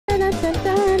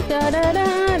Hello!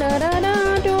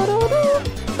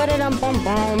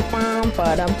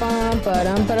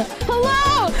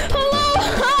 Hello!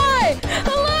 Hi!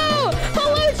 Hello!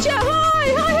 Hello, chat! Hi!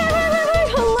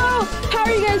 Hello! How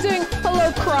are you guys doing?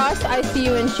 Hello, Cross. I see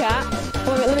you in chat.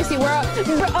 Let me see. We're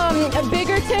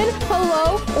Biggerton.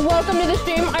 Hello. Welcome to the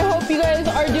stream. I hope you guys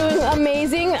are doing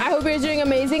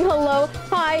amazing. Hello.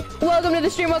 Hi. Welcome to the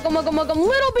stream. Welcome.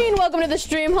 Little Bean, welcome to the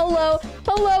stream. Hello.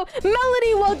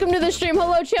 Melody, welcome to the stream.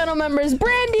 Hello, channel members.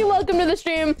 Brandy, welcome to the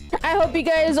stream. I hope you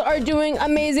guys are doing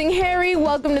amazing. Harry,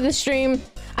 welcome to the stream.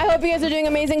 I hope you guys are doing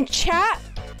amazing. Chat,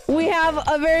 we have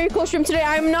a very cool stream today.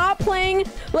 I'm not playing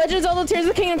Legend of Zelda Tears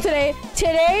of the Kingdom today.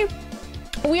 Today,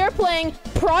 we are playing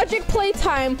Project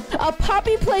Playtime, a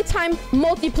Poppy Playtime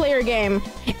multiplayer game.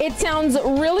 It sounds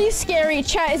really scary.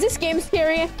 Chat, is this game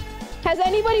scary? Has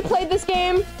anybody played this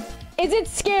game? Is it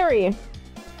scary?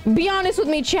 Be honest with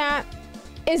me, chat.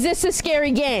 Is this a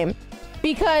scary game?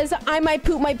 Because I might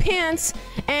poop my pants,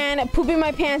 and pooping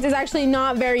my pants is actually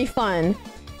not very fun.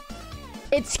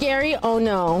 It's scary? Oh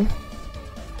no.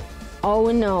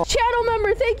 Oh no. Channel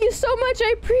member, thank you so much.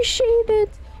 I appreciate it.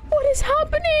 What is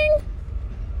happening?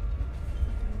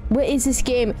 What is this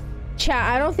game? Chat,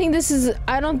 I didn't think this was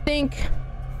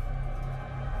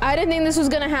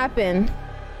gonna happen.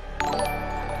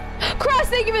 Cross,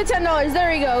 thank you for $10.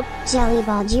 There we go.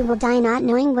 Jellyball, you will die not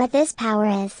knowing what this power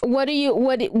is. What do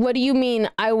you mean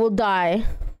I will die?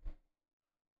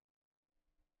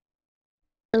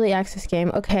 Early access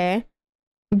game, okay.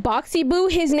 Boxy Boo?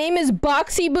 His name is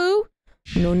Boxy Boo?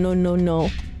 No.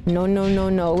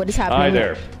 What is happening? Hi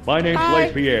there. My name's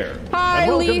Leif Pierre. Hi,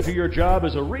 and welcome Leif. to your job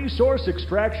as a resource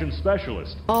extraction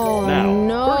specialist. Oh, now,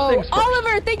 no. First things first,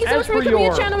 Oliver, thank you so much for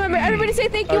becoming a channel member. Everybody say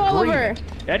thank you, Oliver.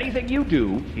 Anything you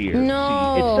do, hear,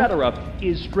 No. see, etc.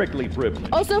 is strictly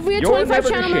privileged. Also, if we had You're 25 never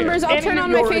to channel share members, I'll turn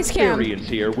on my face cam. experience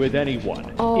here with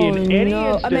anyone. Oh, in any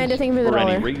no. instance, Amanda, thank you for the for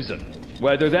dollar. any reason.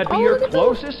 Whether that be Oh, your look at the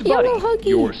closest yellow buddy, huggy.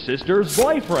 your sister's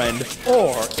boyfriend,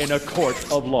 or in a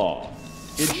court of law.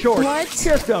 In short, What?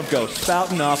 just don't go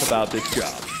spouting off about this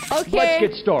job. Okay. Let's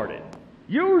get started.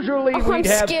 Usually I'm we'd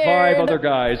have scared. 5 other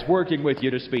guys working with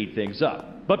you to speed things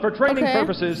up. But for training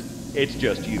purposes, it's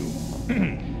just you.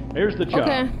 Here's the job.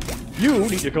 Okay. You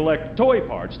need to collect toy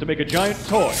parts to make a giant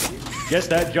toy. Get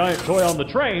that giant toy on the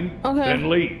train, then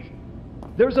leave.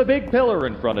 There's a big pillar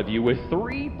in front of you with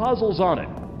 3 puzzles on it.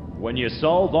 When you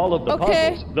solve all of the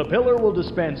puzzles, the pillar will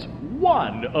dispense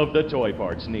 1 of the toy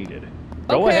parts needed.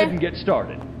 Go ahead and get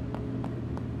started.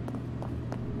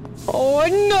 Oh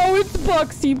no, it's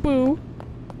Boxy Boo.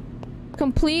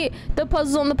 Complete the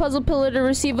puzzle on the puzzle pillar to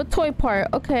receive a toy part.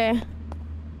 Okay.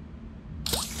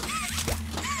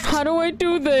 How do I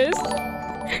do this?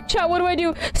 Chat, what do I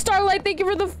do? Starlight, thank you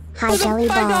for the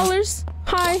 $5.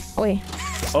 Hi. Oh, wait.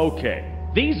 Okay.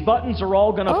 These buttons are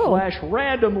all gonna flash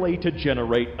randomly to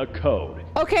generate a code.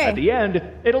 Okay. At the end,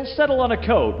 it'll settle on a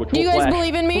code which will flash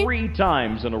believe in me? 3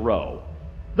 times in a row.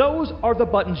 Those are the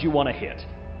buttons you want to hit.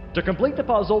 To complete the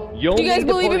puzzle, you'll need to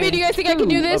put in 2 Do you guys think I can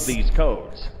do this? of these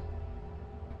codes.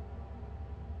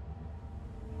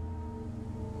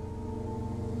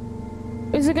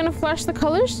 Is it gonna flash the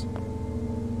colors?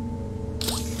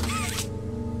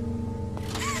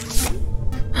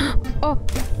 Oh.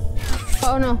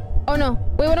 Oh no. Oh no.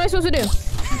 Wait, what am I supposed to do?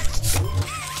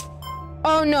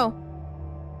 Oh no.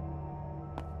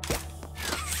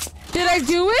 Did I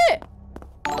do it?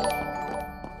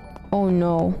 Oh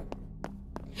no.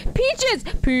 Peaches!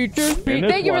 Peaches!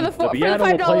 Thank you for the $5. The piano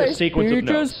will play a sequence of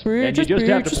notes, and you just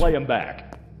have to play them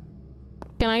back.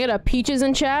 Can I get a Peaches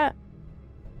in chat?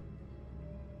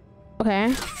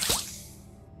 Okay.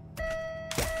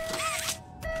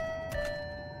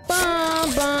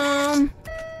 Bum bum.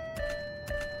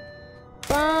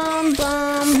 Bum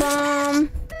bum bum.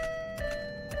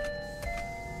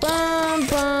 Bum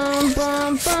bum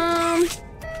bum bum.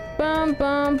 Bum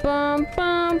bum bum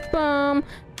bum bum.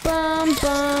 Bum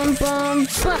bum bum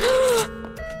bum.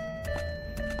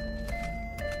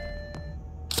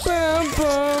 Bum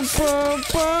bum bum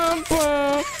bum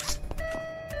bum.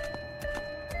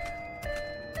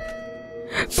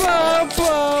 Bum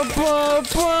bum bum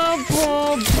bum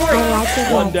bum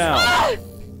bum. One down. Ah!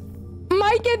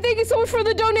 Mike, thank you so much for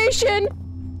the donation.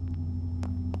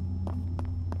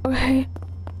 Okay.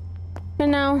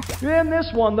 And now. In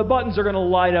this one, the buttons are gonna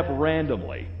light up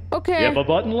randomly. Okay. If a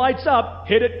button lights up,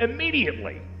 hit it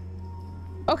immediately.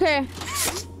 Okay.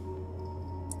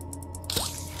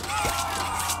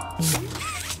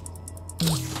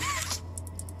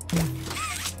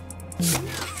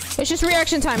 It's just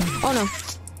reaction time. Oh no.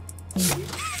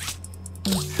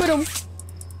 Ba-dum.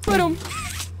 Ba-dum.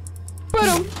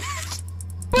 Ba-dum.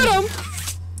 Ba-dum.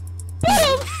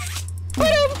 Ba-dum.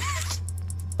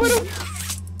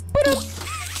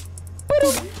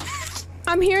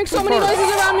 so many noises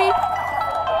around me.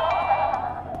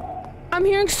 I'm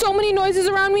hearing so many noises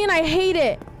around me and I hate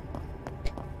it.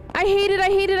 I hate it, I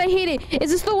hate it, I hate it.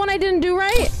 Is this the one I didn't do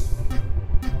right?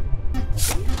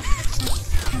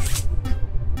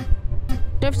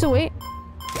 Do I have to wait?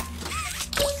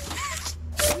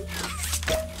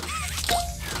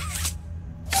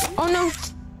 Oh no.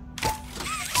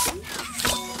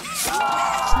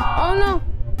 Oh no.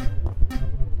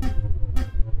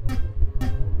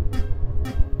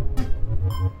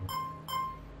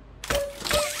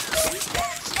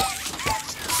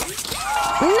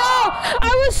 No!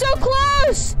 I was so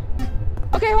close!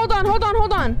 Okay, hold on, hold on,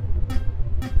 hold on.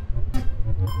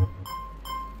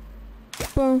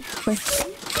 Boom. Wait.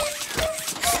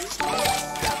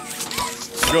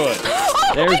 Good.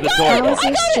 Oh, there's the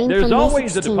toy. There's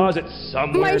always a deposit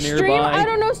somewhere my stream, nearby. I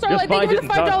don't know, Starlight. Thank you for the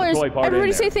 $5.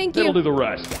 Everybody say thank you. That'll do the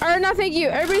rest. Or not thank you.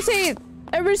 Everybody say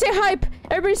hype.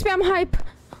 Everybody spam hype.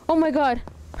 Oh my god.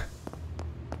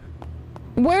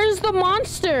 Where's the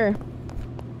monster?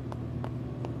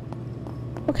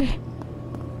 Okay.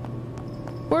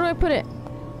 Where do I put it?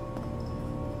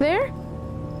 There?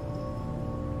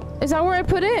 Is that where I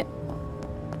put it?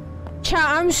 Chat,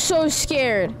 I'm so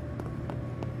scared.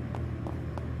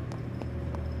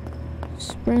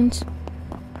 Sprint.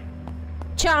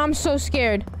 Chat, I'm so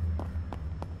scared.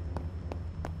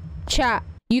 Chat,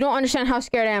 you don't understand how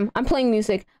scared I am. I'm playing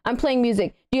music. I'm playing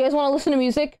music. Do you guys want to listen to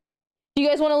music? Do you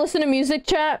guys want to listen to music,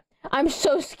 chat? I'm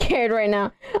so scared right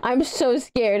now. I'm so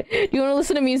scared. Do you want to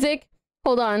listen to music?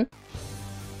 Hold on.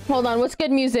 Hold on. What's good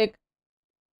music?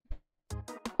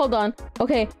 Hold on.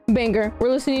 Okay, banger. We're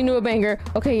listening to a banger.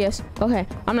 Okay, yes. Okay.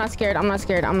 I'm not scared. I'm not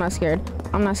scared. I'm not scared.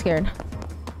 I'm not scared.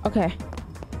 Okay.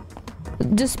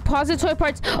 Deposit toy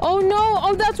parts. Oh no!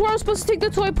 Oh, that's where I was supposed to take the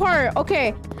toy part.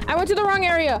 Okay. I went to the wrong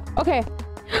area. Okay.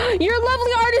 You're a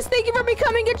lovely artist. Thank you for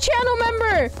becoming a channel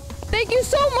member. Thank you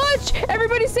so much.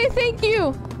 Everybody say thank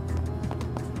you.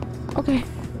 Okay.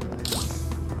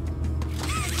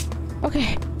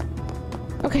 Okay.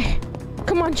 Okay.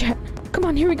 Come on, chat. Come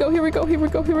on. Here we go. Here we go. Here we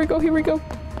go. Here we go. Here we go.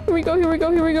 Here we go. Here we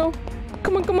go. Here we go.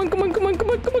 Come on. Come on. Come on. Come on.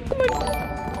 Come on. Come on. Come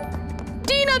on.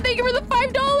 Dina, thank you for the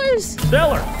 $5.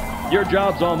 Stellar. Your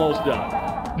job's almost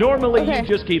done. Normally, you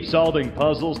just keep solving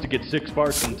puzzles to get 6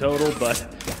 parts in total, but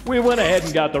we went ahead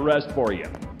and got the rest for you.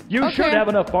 You should have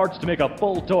enough parts to make a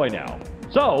full toy now.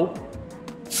 So,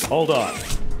 hold on.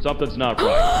 Something's not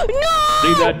right. No!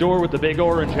 See that door with the big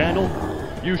orange handle?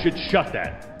 You should shut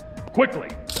that. Quickly.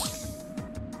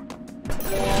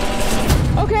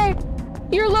 Okay.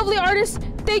 You're a lovely artist.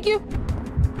 Thank you.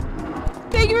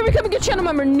 Thank you for becoming a channel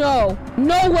member. No.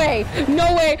 No way.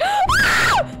 No way.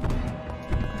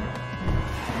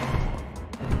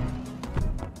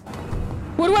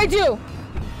 What do I do?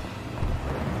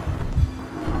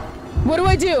 What do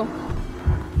I do?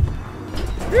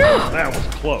 That was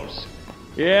close.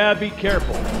 Yeah, be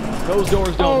careful. Those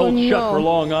doors don't hold shut for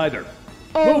long either.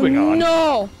 Moving on.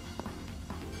 No.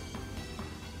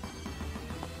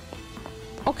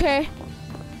 Okay.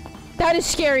 That is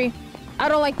scary. I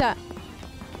don't like that.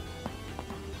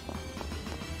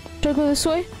 Should I go this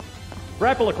way?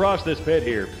 Grapple across this pit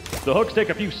here. The hooks take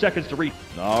a few seconds to reach.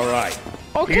 All right.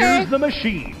 Okay. Here's the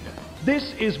machine.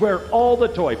 This is where all the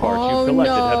toy parts you've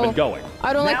collected have been going.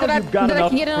 I don't like that you've got enough I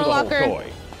can get in a locker. Whole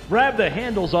toy. Grab the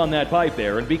handles on that pipe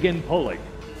there and begin pulling.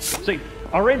 See,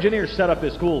 our engineers set up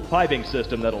this cool piping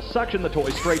system that'll suction the toy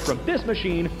straight from this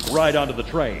machine right onto the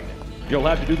train. You'll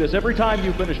have to do this every time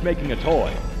you finish making a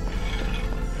toy.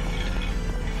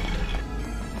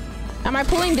 Am I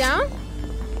pulling down?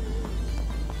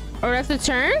 Or do I have to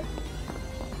turn?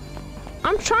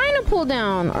 I'm trying to pull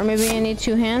down. Or maybe I need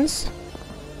 2 hands.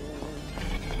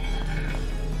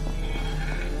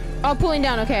 Oh, pulling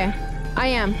down. Okay. I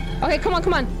am. Okay, come on,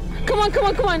 come on. Come on, come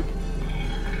on, come on.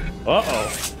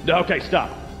 Uh-oh. Okay,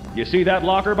 stop. You see that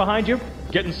locker behind you?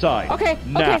 Get inside. Okay,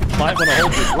 now, okay. might want to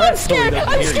hold your breath. I'm scared. So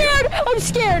I'm scared. I'm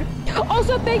scared.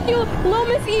 Also, thank you,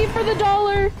 Lomas E, for the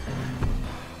 $1.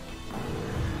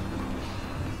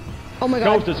 Oh my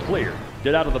god. Coast is clear.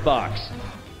 Get out of the box.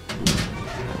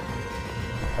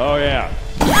 Oh yeah.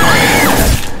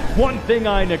 One thing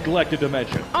I neglected to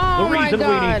mention. Oh the reason my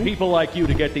god. we need people like you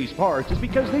to get these parts is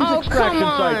because these extraction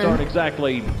sites aren't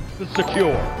exactly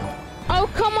secure. Oh,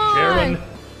 come on. Sharon,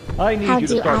 I need you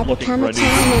to start looking for a new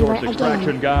resource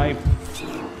extraction guy.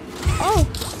 Oh,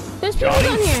 there's people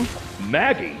down here.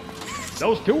 Maggie,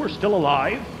 those 2 are still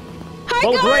alive? Hi,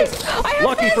 well, guys. Great.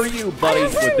 Lucky for you, buddy.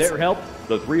 With their help,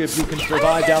 the 3 of you can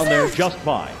survive down there just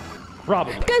fine.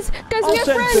 Probably. Guys, I'll we have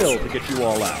send friends. Bill to get you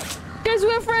all out. Guys,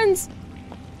 we have friends.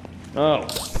 Oh.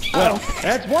 Well,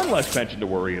 that's one less pension to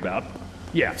worry about.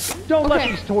 Yeah, don't let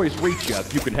these toys reach you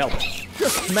if you can help it.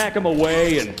 Just smack them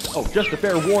away and, oh, just a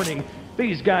fair warning,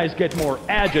 these guys get more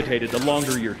agitated the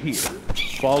longer you're here.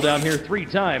 Fall down here 3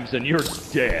 times and you're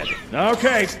dead.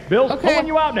 Okay, Bill's pulling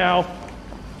you out now.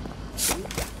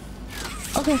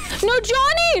 Okay. No,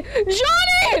 Johnny!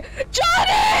 Johnny!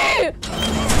 Johnny!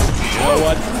 You know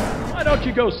what? Why don't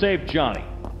you go save Johnny?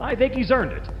 I think he's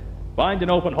earned it. Find an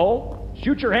open hole,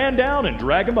 shoot your hand down, and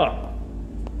drag him up.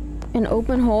 An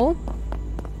open hole?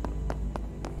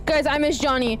 Guys, I miss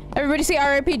Johnny. Everybody say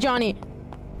R.I.P. Johnny.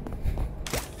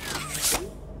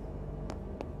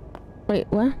 Wait,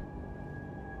 what?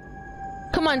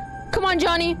 Come on. Come on,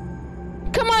 Johnny.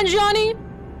 Come on, Johnny.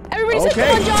 Everybody say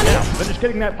come on, Johnny. Now, finish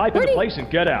getting that pipe into place and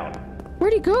get out.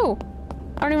 Where'd he go?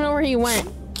 I don't even know where he went.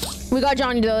 We got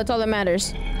Johnny, though. That's all that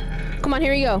matters. Come on,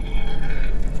 here we go.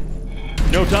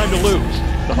 No time to lose.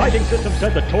 The hiding system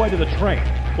sent the toy to the train.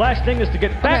 Last thing is to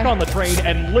get back on the train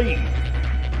and leave.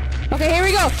 Okay, here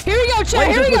we go. Here we go, Chad.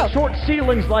 Here we go. With short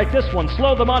ceilings like this one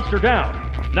slow the monster down.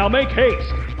 Now make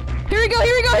haste. Here we go.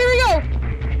 Here we go. Here we go.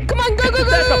 Come on, go, go, go,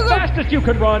 That's go, the go. fastest you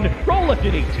can run. Roll if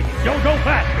you need to. You'll go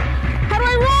faster. How do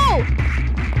I roll?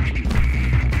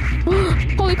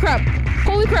 Holy crap.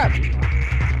 Holy crap.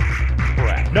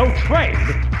 Crap. No train?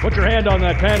 Put your hand on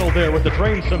that panel there with the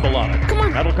train symbol on it. Come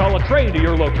on. That'll call a train to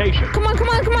your location. Come on, come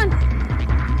on, come on.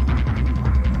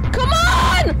 Come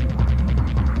on!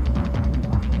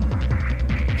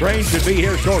 Train should be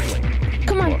here shortly.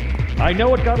 Come on. Look, I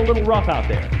know it got a little rough out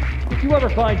there. If you ever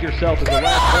find yourself as the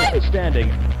last person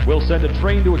standing, we'll send a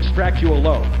train to extract you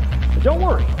alone. But don't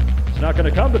worry. It's not going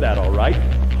to come to that, all right?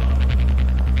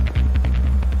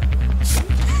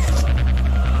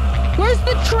 Where's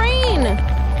the train?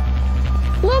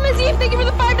 Lumazine, thank you for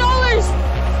the $5.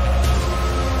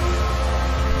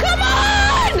 Come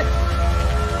on!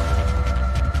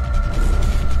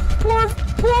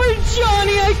 Poor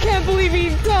Johnny, I can't believe he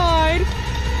died.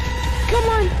 Come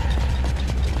on.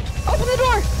 Open the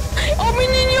door. Open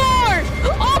the door.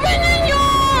 Open the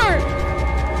door.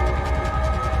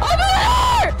 Open the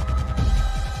door.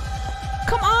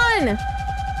 Come on.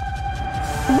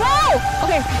 Whoa.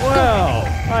 Okay. Well,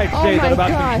 I'd say that about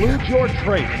concludes your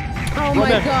training. Oh my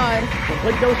god.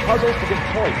 Complete those puzzles to get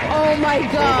toy parts. Oh my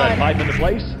Hold god. that pipe into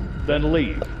place, then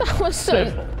leave. That was so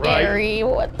Simple, scary.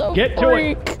 right? What the Get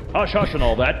freak? to it. Hush, hush, and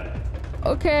all that.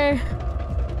 Okay.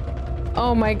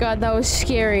 Oh my god, that was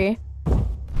scary.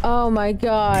 Oh my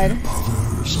god.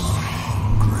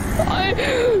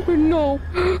 No.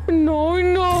 No,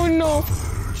 no, no.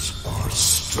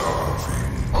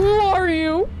 Who are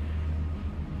you?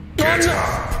 Get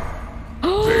up. They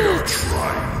are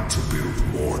trying to build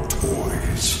more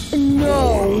toys.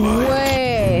 No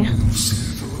way.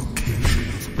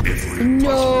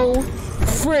 No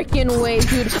freaking way,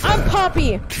 dude. I'm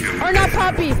Poppy. Or not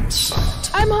Poppy.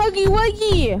 I'm Huggy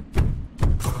Wuggy.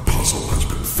 The puzzle has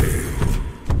been failed.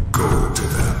 Go to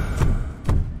them.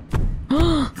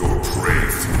 Your prey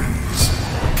fleas.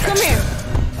 Come here.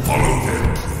 Follow them.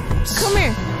 Come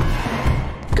here.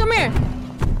 Come here.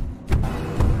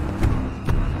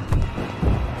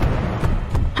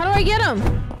 How do I get him?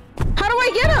 How do I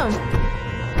get him?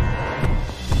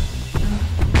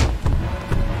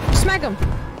 Smack him.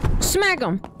 Smack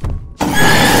him.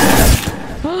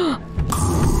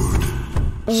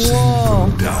 Whoa.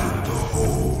 Down the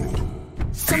hole.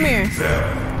 Come here.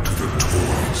 Them to the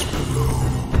toys below.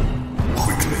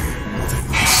 Quickly.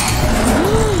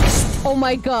 Oh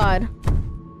my god.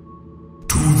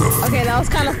 To the Okay, that was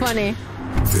kind of funny.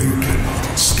 They cannot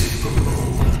escape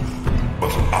alone,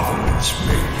 but others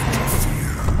may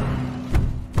interfere.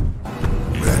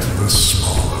 Let the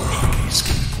smaller Huggies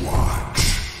keep watch.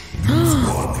 Move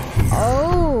one here.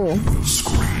 Oh. Will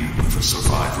scream if a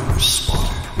survivor is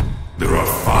spotted. There are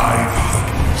 5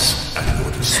 Huggies at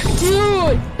your disposal.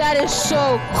 Dude, that is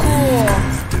so cool.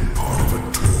 Been part of a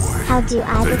toy. How do I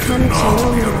They become a cannot be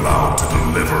champion? allowed to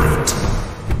deliver it.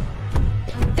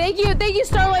 Thank you,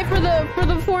 Starlight, for the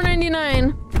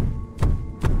 $4.99.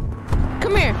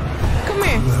 Come here, come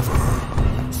here. Clever.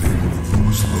 They will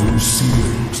use low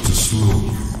ceilings to slow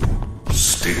you.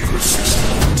 Stay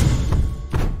persistent.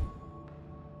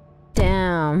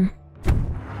 Damn.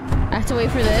 I have to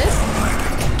wait for this.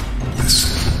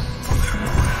 Listen for their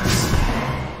breath.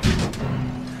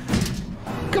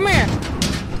 Come here.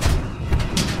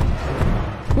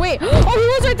 Wait. Oh, he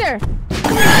was right there.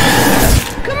 Come here.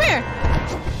 Come here.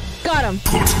 Got him.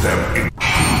 Put them in the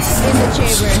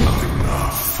chamber.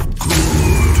 enough.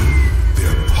 Good.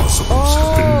 Their puzzles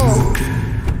have been broken.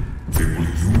 They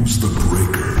will use the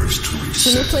breakers to Let me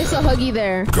reset. place a Huggy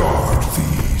there. Guard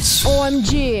these.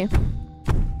 OMG.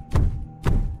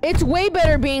 It's way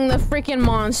better being the freaking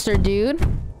monster, dude.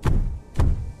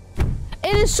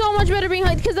 It is so much better being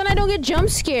like, because then I don't get jump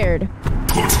scared.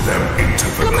 Put them into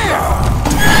the ground.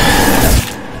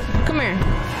 Come here.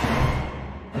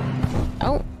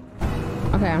 Oh.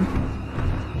 Okay.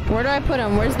 Where do I put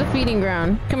him? Where's the feeding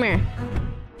ground? Come here.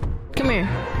 Come here.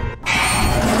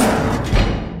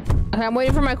 Okay, I'm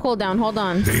waiting for my cooldown. Hold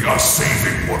on. They are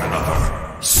saving one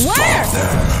another. Stop Where?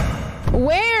 them.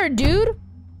 Where, dude?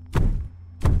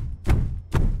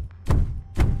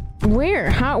 Where?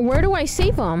 How? Where do I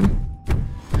save them?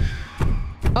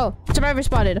 Oh, survivor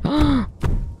spotted. Come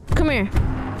here.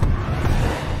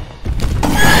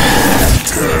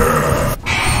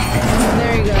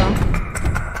 There you go.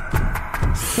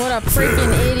 What a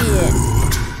freaking idiot.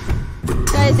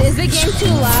 Guys, is the game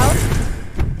too loud?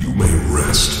 You may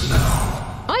rest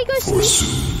now. Oh, you guys For sleep.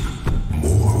 soon,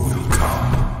 more will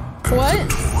come. And What? the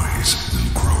toys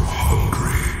will grow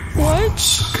hungry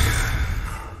once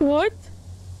again. What?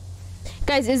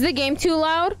 Guys, is the game too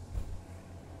loud?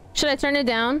 Should I turn it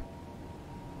down?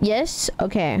 Yes?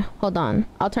 Okay, hold on.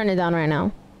 I'll turn it down right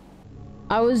now.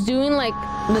 I was doing like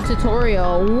the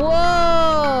tutorial.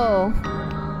 Whoa!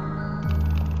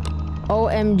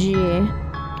 OMG.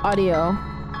 Audio.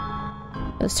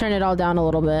 Let's turn it all down a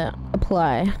little bit.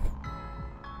 Apply.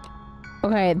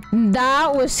 Okay,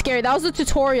 that was scary. That was the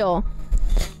tutorial.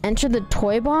 Enter the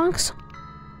toy box.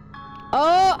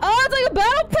 Oh, it's like a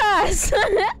battle pass.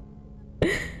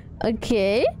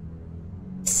 Okay.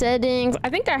 Settings. I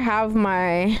think I have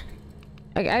my...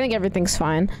 I think everything's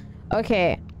fine.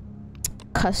 Okay.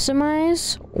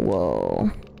 Customize.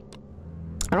 Whoa.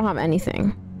 I don't have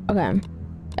anything. Okay.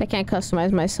 I can't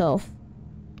customize myself.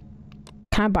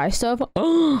 Can I buy stuff?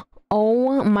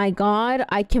 Oh my god.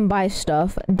 I can buy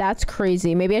stuff. That's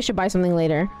crazy. Maybe I should buy something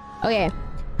later. Okay.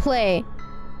 Play.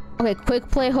 Okay, quick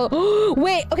play.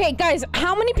 Wait. Okay, guys.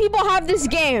 How many people have this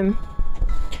game?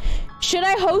 Should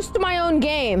I host my own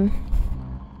game?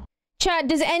 Chat,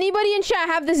 does anybody in chat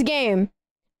have this game?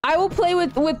 I will play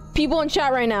with people in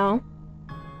chat right now.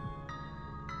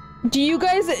 Do you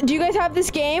guys have this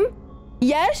game?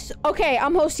 Yes? Okay,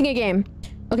 I'm hosting a game.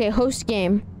 Okay, host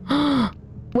game.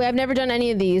 Wait, I've never done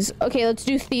any of these. Okay, let's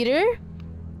do theater.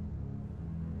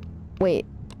 Wait,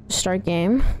 start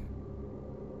game.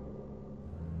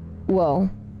 Whoa.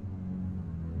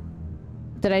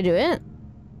 Did I do it?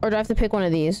 Or do I have to pick one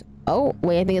of these? Oh,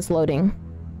 wait, I think it's loading.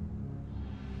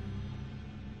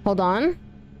 Hold on.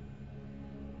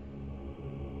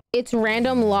 It's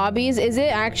random lobbies. Is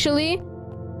it actually?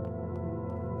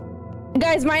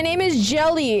 Guys, my name is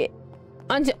Jelly.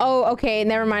 Oh, okay,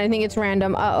 never mind. I think it's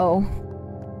random. Uh-oh.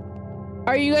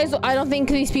 Are you guys... I don't think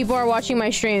these people are watching my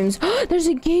streams. There's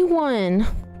a gay one.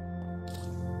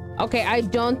 Okay, I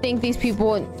don't think these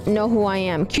people know who I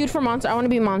am. Queued for monster. I want to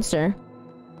be monster.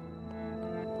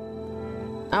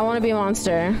 I want to be a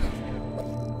monster.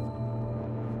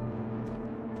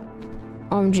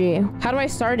 OMG. How do I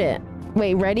start it?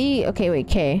 Wait, ready? Okay, wait,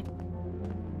 K.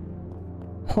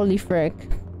 Holy frick.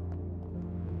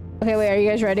 Okay, wait, are you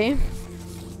guys ready?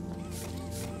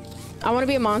 I want to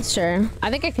be a monster. I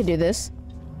think I could do this.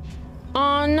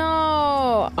 Oh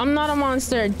no! I'm not a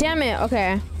monster. Damn it.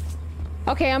 Okay.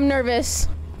 Okay, I'm nervous.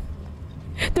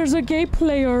 There's a gay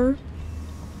player.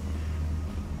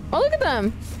 Oh, look at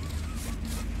them.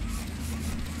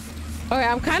 Okay,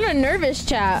 I'm kind of nervous,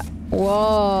 chat.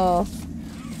 Whoa.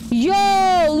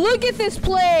 Yo, look at this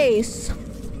place.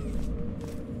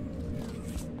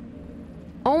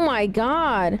 Oh my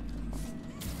god.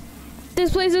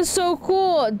 This place is so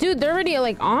cool. Dude, they're already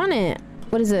like on it.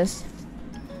 What is this?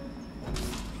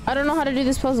 I don't know how to do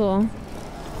this puzzle.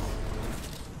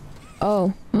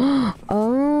 Oh.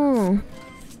 Oh.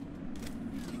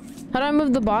 How do I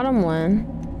move the bottom one?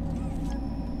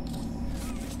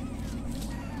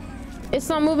 It's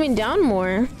not moving down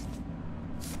more.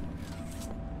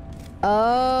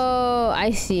 Oh,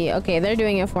 I see. Okay, they're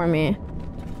doing it for me.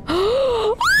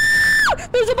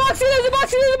 There's a boxy! There's a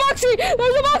boxy! There's a boxy!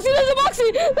 There's a boxy! There's a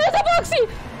boxy! There's a boxy!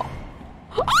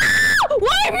 Ah!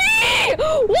 Why me?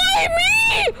 Why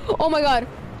me? Oh my god.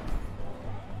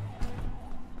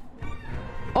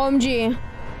 OMG.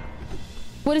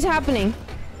 What is happening?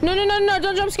 No, no, no, no,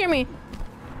 don't jump scare me.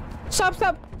 Stop,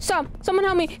 stop, stop. Someone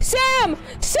help me. Sam!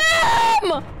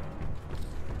 Sam!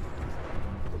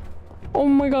 Oh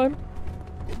my god.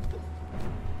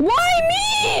 Why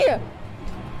me?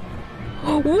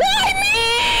 Why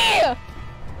me?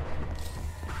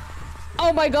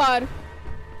 Oh my god.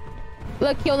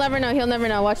 Look, he'll never know. He'll never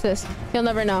know. Watch this. He'll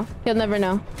never know. He'll never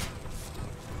know.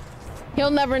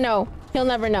 He'll never know. He'll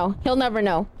never know. He'll never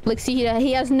know. Look, see,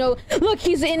 he has no... Look,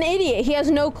 he's an idiot. He has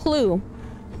no clue.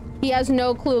 He has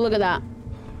no clue. Look at that.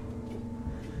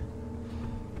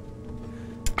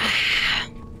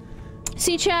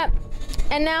 See, chat?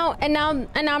 And now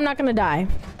I'm not gonna die.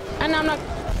 And now I'm not...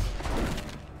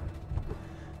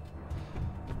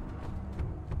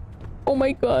 Oh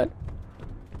my god.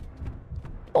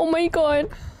 Oh my god.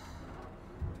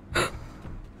 Oh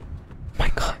my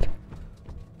god.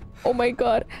 Oh my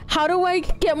god. How do I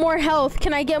get more health?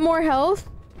 Can I get more health?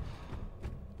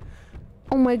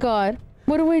 Oh my god.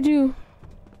 What do I do?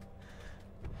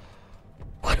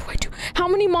 What do I do? How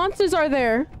many monsters are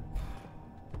there?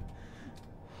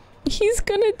 He's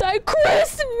gonna die.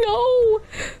 Chris, no!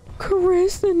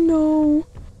 Chris, no.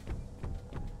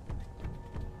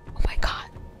 Oh my god.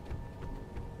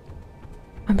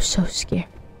 I'm so scared.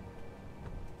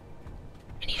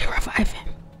 I need to revive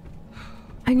him.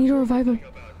 I need to revive him.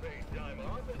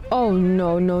 Oh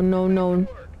no, no, no, no.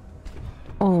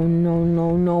 Oh no,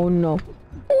 no, no, no.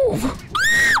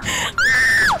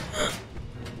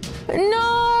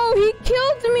 No, he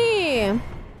killed me.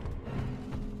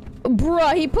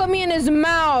 Bruh, he put me in his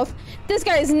mouth. This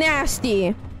guy is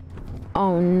nasty.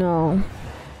 Oh no.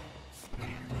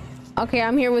 Okay,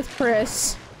 I'm here with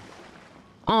Chris.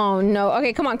 Oh no.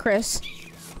 Okay, come on, Chris.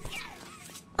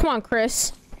 Come on,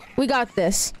 Chris. We got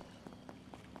this.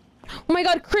 Oh my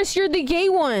god, Chris, you're the gay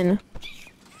one.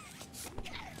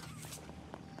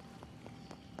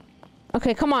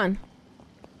 Okay, come on.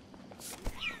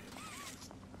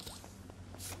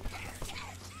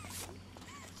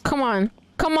 Come on.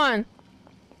 Come on.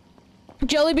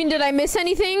 Jellybean, did I miss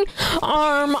anything?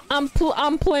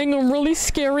 I'm playing a really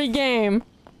scary game.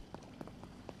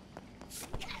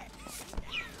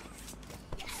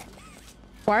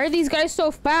 Why are these guys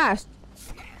so fast?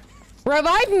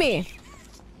 Revive me!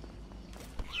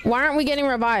 Why aren't we getting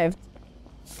revived?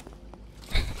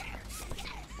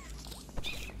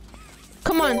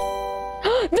 Come on.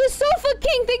 The Sofa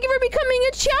King, thank you for becoming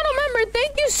a channel member.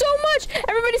 Thank you so much.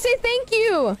 Everybody say thank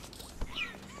you.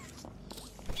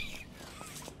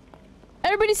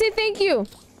 Everybody say thank you.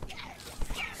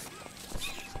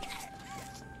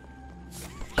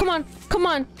 Come on, come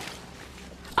on.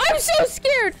 I'm so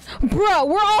scared. Bro,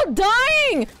 we're all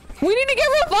dying. We need to get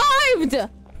revived.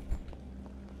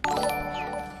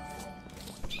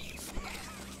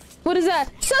 What is that?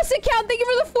 Sus account, thank you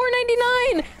for the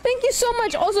 $4.99. Thank you so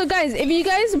much. Also, guys, if you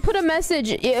guys put a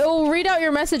message, it will read out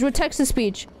your message with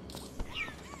text-to-speech.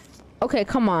 Okay,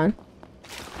 come on.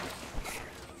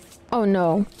 Oh,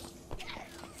 no.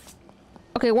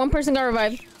 Okay, one person got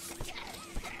revived.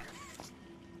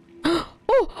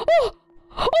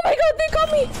 Oh my god, they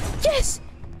got me! Yes!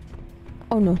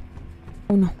 Oh no.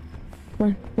 Oh no.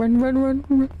 Run, run, run, run,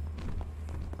 run.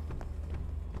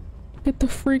 Get the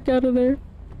freak out of there.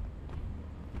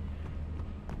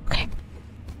 Okay.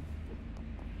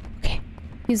 Okay.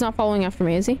 He's not following after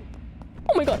me, is he?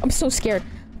 Oh my god, I'm so scared.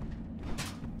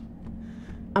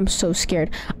 I'm so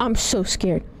scared. I'm so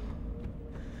scared.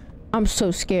 I'm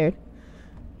so scared.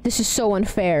 This is so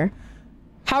unfair.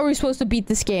 How are we supposed to beat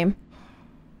this game?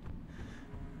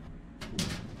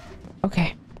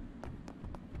 Okay.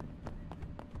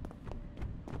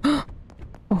 Oh,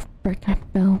 frick, I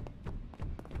fell.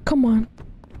 Come on.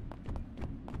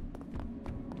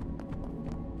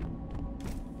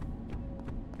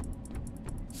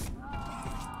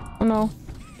 Oh no.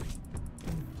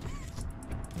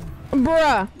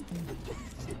 Bruh.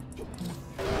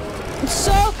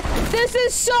 This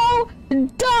is so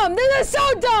dumb. This is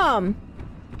so dumb.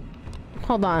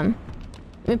 Hold on.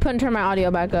 Let me turn my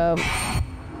audio back up.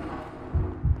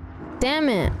 Damn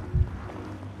it.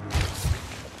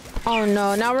 Oh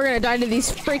no, now we're gonna die to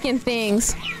these freaking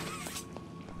things.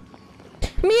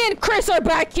 Me and Chris are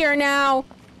back here now.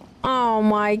 Oh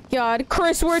my god.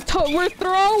 Chris, we're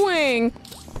throwing.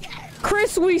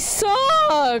 Chris, we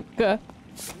suck.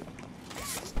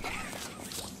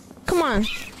 Come on.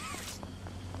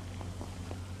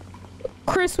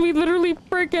 Chris, we literally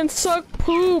freaking suck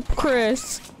poop,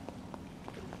 Chris.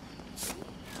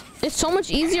 It's so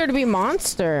much easier to be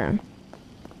monster.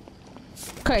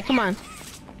 Okay, come on.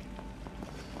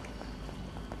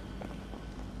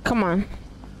 Come on.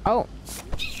 Oh.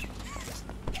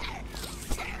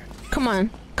 Come on.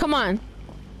 Come on.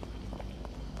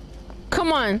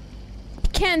 Come on.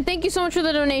 Ken, thank you so much for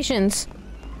the donations.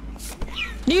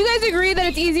 Do you guys agree that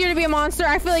it's easier to be a monster?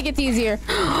 I feel like it's easier.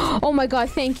 Oh my god,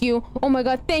 thank you. Oh my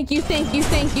god, thank you, thank you,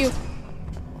 thank you.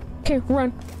 Okay,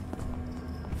 run.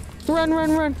 Run,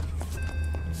 run, run.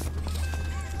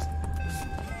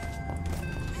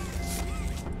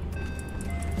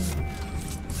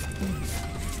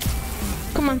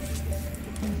 Come on.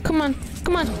 Come on.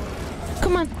 Come on.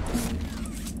 Come on.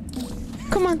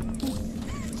 Come on.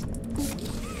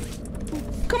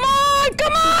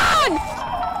 Come on!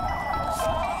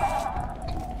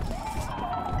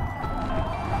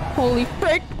 Holy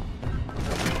frick.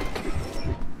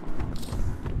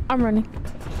 I'm running.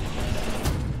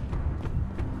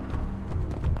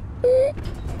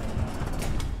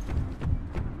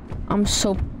 I'm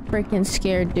so freaking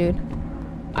scared, dude.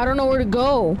 I don't know where to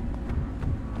go.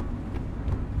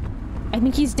 I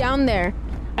think he's down there.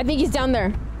 I think he's down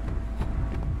there.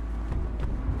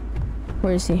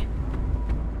 Where is he?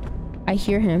 I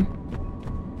hear him.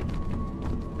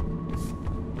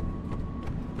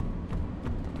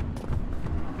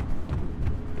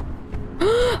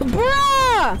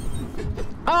 Bruh!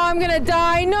 Oh, I'm gonna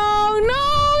die. No,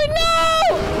 no, no!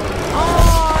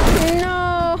 Oh,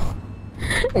 no.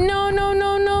 No, no,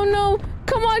 no, no, no.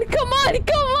 Come on, come on,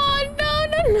 come on. No,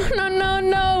 no, no, no, no,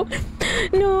 no.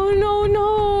 No, no,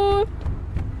 no.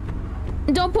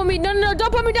 Don't put me, no, no,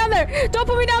 don't put me down there. Don't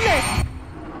put me down there.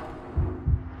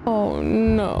 Oh,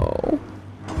 no.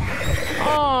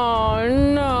 Oh,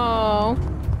 no.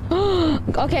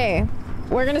 Okay.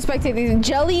 We're gonna spectate these.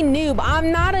 Jelly noob.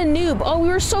 I'm not a noob. Oh, we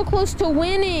were so close to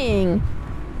winning.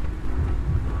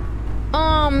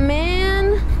 Oh,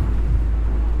 man.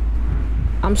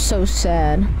 I'm so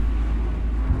sad.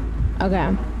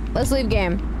 Okay. Let's leave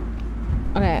game.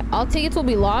 Okay. All tickets will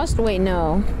be lost. Wait,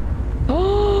 no.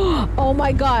 Oh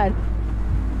my god.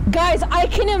 Guys, I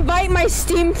can invite my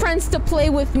Steam friends to play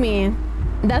with me.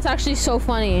 That's actually so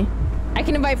funny. I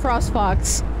can invite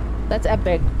FrostFox. That's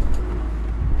epic.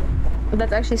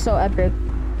 That's actually so epic.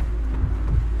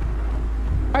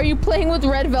 Are you playing with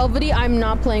Red Velvety? I'm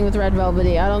not playing with Red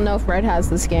Velvety. I don't know if Red has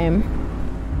this game.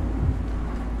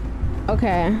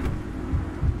 Okay.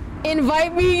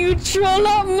 Invite me, you troll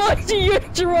up, Mochi. You're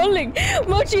trolling.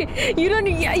 Mochi, you're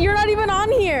not even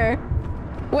on here.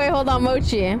 Wait, hold on,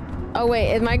 Mochi. Oh,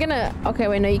 wait, am I gonna... Okay,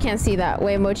 wait, no, you can't see that.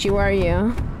 Wait, Mochi, where are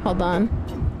you? Hold on.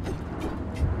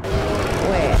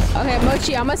 Wait. Okay,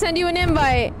 Mochi, I'm gonna send you an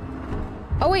invite.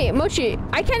 Oh, wait, Mochi.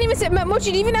 I can't even say...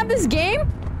 Mochi, do you even have this game?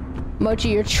 Mochi,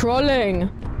 you're trolling.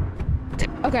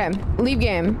 Okay, leave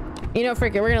game. You know,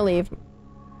 frick it, we're gonna leave.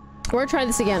 We're gonna try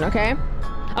this again, okay?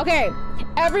 Okay,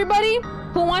 everybody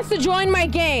who wants to join my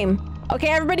game. Okay,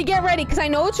 everybody get ready, because I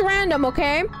know it's random,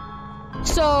 okay?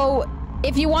 So...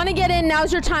 if you want to get in,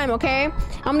 now's your time, okay?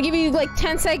 I'm gonna give you like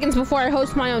 10 seconds before I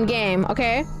host my own game,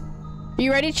 okay?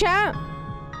 You ready, chat?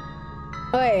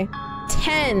 Okay.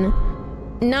 10,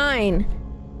 9,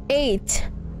 8,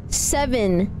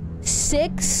 7,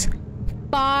 6,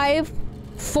 5,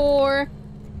 4,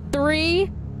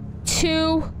 3,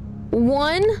 2,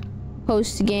 1.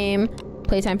 Host game.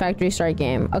 Playtime Factory start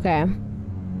game. Okay.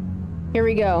 Here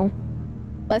we go.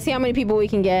 Let's see how many people we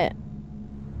can get.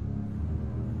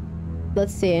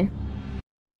 Let's see.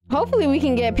 Hopefully we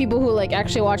can get people who like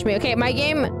actually watch me. Okay, my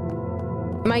game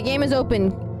is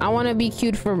open. I want to be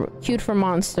cute for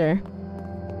Monster.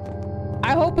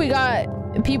 I hope we got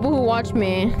people who watch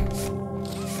me.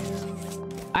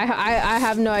 I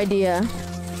have no idea.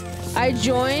 I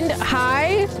joined.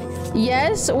 Hi.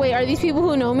 Yes. Wait, are these people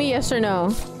who know me? Yes or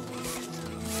no?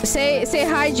 Say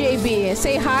hi, JB.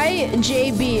 Say hi,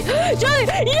 JB. Johnny,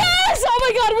 yes! Oh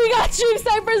my god, we got stream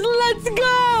snipers. Let's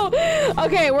go.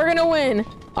 Okay, we're gonna win.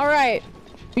 All right,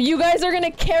 you guys are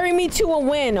gonna carry me to a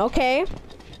win. Okay.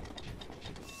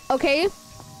 Okay.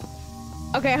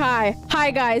 Okay.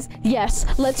 Hi, guys. Yes.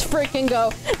 Let's freaking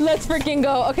go. Let's freaking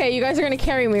go. Okay, you guys are gonna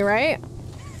carry me, right?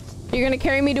 You're gonna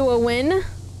carry me to a win,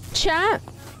 chat.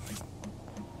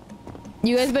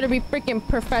 You guys better be freaking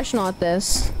professional at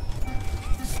this.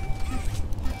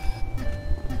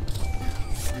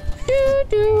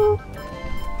 Do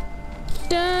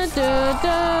da da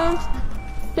da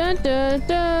da da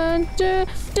da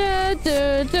da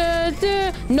da da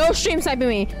da. No stream sniping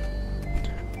me.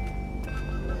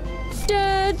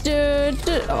 Da da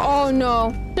da. Oh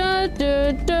no. Da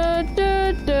da da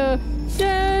da da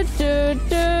da da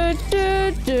da da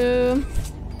da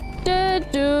da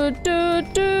do do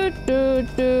do do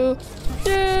do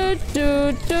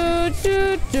do do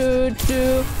do do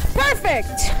do.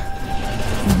 Perfect.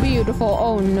 Beautiful.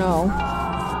 Oh no.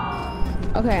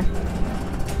 Okay.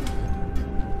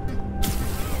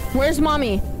 Where's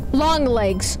mommy? Long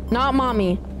legs, not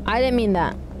mommy. I didn't mean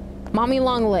that. Mommy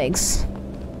long legs.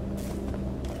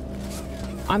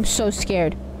 I'm so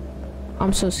scared.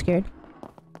 I'm so scared.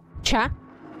 Chat?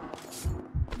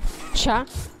 Chat?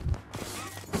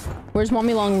 Where's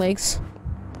mommy long legs?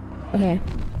 Okay.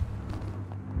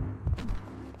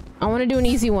 I want to do an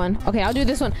easy one. Okay, I'll do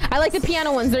this one. I like the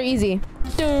piano ones. They're easy.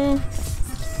 Do.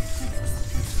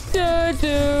 Do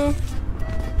do.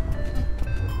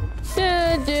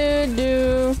 Do do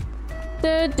do.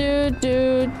 Do do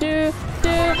do do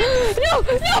do No,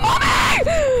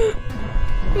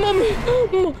 mommy!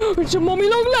 It's a mommy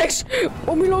long legs!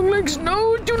 Mommy long legs,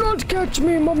 no, do not catch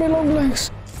me, mommy long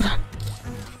legs.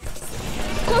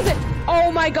 Close it!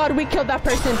 Oh my god, we killed that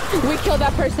person. We killed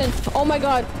that person. Oh my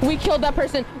god, we killed that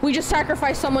person. We just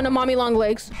sacrificed someone to mommy long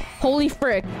legs. Holy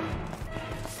frick.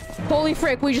 Holy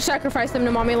frick, we just sacrificed them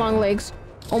to mommy long legs.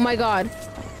 Oh my god.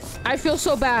 I feel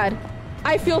so bad.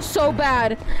 I feel so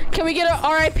bad. Can we get a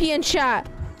RIP in chat?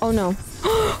 Oh no.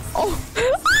 Oh.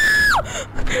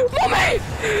 Mommy!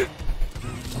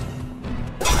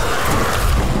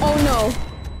 Oh no.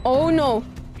 Oh no.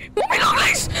 Mommy long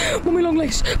legs! Mommy long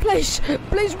legs! Please!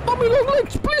 Please! Mommy long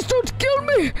legs! Please don't kill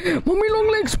me! Mommy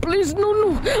long legs! Please! No!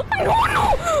 No! No!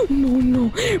 No! No!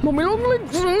 No! Mommy long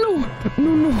legs! No!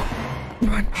 No! No!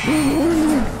 Run!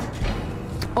 Run!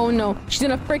 Oh no! She's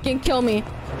gonna freaking kill me!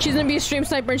 She's gonna be a stream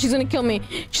sniper and she's gonna kill me!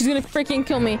 She's gonna freaking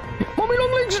kill me! Mommy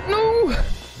long legs! No!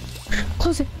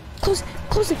 Close it! Close it!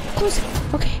 Close it! Close it!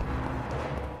 Okay.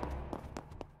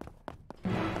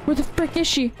 Where the frick is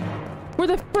she? Where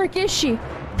the frick is she?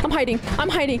 I'm hiding. I'm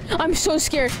hiding. I'm so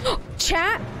scared.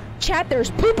 Chat, there's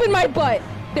poop in my butt.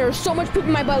 There's so much poop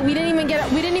in my butt. We didn't even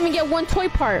get one toy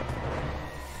part.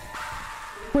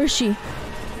 Where is she?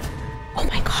 Oh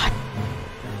my god.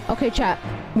 Okay, chat.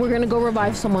 We're gonna go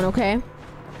revive someone, okay?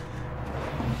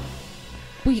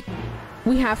 We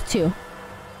have to.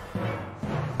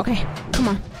 Okay, come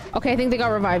on. Okay, I think they got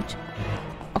revived.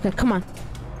 Okay, come on.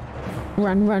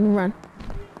 Run, run, run.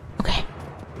 Okay.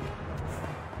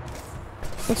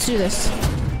 Let's do this.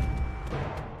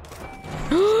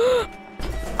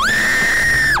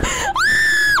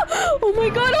 Oh my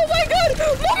god, oh my god!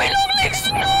 Mommy long legs,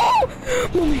 no!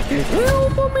 Mommy, no,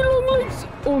 mommy long legs.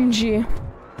 OMG.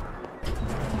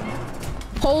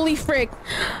 Holy frick.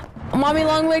 Mommy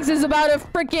long legs is about to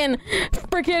frickin',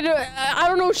 I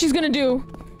don't know what she's gonna do.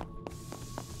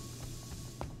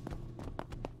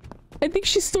 I think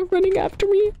she's still running after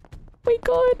me. Oh my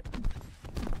god.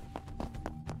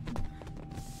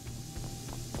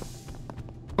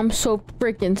 I'm so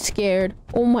freaking scared.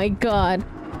 Oh my god.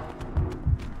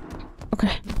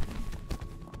 Okay.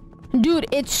 Dude,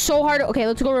 it's so hard. Okay,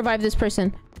 let's go revive this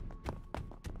person.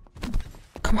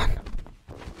 Come on.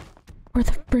 Where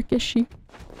the frick is she?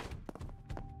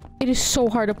 It is so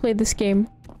hard to play this game.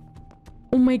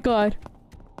 Oh my god.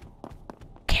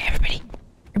 Okay, everybody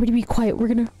be quiet. We're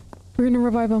gonna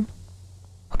revive him.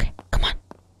 Okay, come on.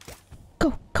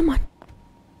 Go, come on.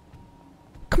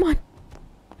 Come on.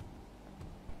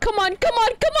 Come on, come on,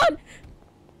 come on!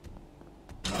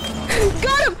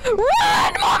 Got him!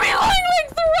 Run! Mommy long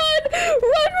legs, run!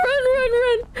 Run, run, run,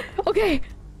 run! Okay.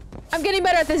 I'm getting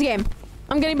better at this game.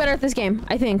 I'm getting better at this game,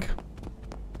 I think.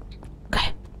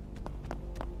 Okay.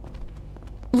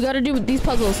 We gotta do these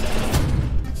puzzles.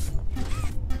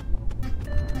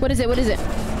 What is it? What is it?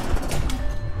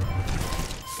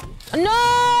 No!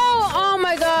 Oh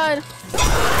my god!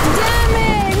 Damn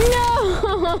it!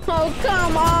 No!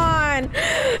 Come on!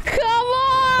 Come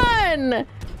on!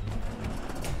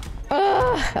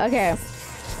 Ugh. Okay.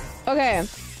 Okay.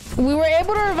 We were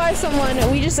able to revive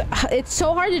someone. We just... It's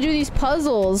so hard to do these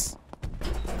puzzles.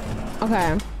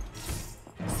 Okay.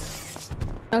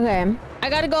 Okay. I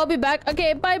gotta go. I'll be back.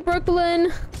 Okay, bye,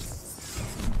 Brooklyn.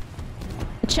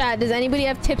 Chat, does anybody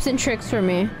have tips and tricks for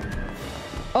me?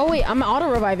 Oh, wait. I'm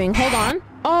auto-reviving. Hold on.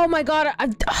 Oh, my God.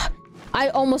 I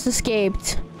almost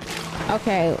escaped.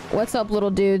 Okay. What's up,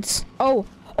 little dudes? Oh.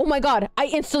 Oh, my God. I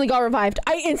instantly got revived.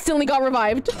 I instantly got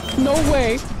revived. No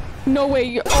way. No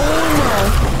way.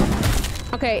 Oh,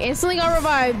 no. Okay. Instantly got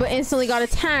revived, but instantly got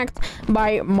attacked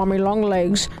by Mommy Long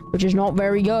Legs, which is not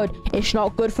very good. It's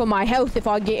not good for my health if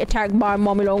I get attacked by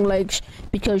Mommy Long Legs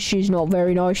because she's not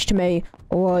very nice to me.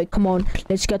 All right, come on.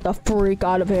 Let's get the freak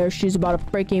out of here. She's about to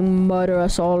freaking murder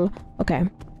us all. Okay.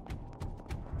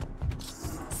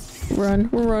 Run,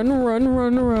 run, run,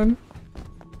 run, run.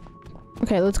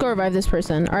 Okay, let's go revive this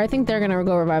person. Or I think they're gonna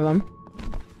go revive him.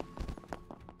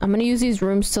 I'm gonna use these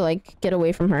rooms to, like, get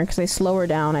away from her because they slow her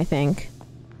down, I think.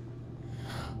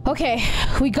 Okay,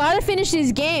 we gotta finish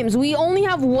these games. We only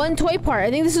have one toy part.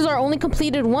 I think this is our only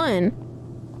completed one.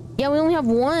 Yeah, we only have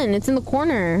one. It's in the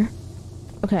corner.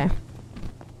 Okay.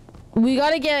 We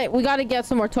gotta get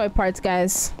some more toy parts,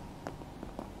 guys.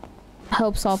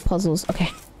 Help solve puzzles.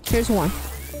 Okay, here's one.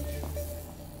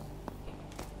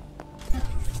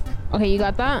 Okay, you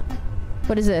got that?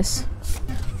 What is this?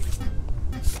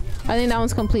 I think that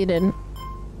one's completed.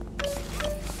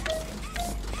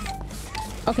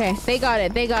 Okay, they got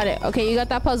it. They got it. Okay, you got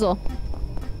that puzzle.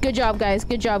 Good job, guys.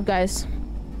 Good job, guys.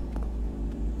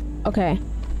 Okay.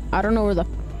 I don't know where the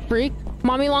freak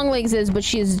Mommy Long Legs is, but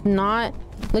she is not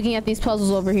looking at these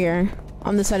puzzles over here.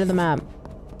 On this side of the map.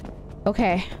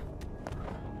 Okay.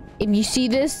 If you see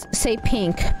this, say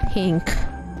pink. Pink.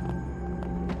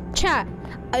 Chat.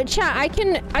 Chat, I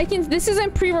can, this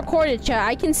isn't pre-recorded, chat.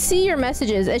 I can see your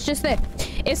messages. It's just that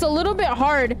it's a little bit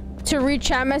hard to read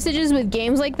chat messages with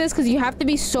games like this because you have to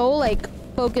be so, like,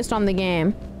 focused on the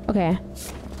game. Okay.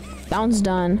 That one's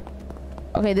done.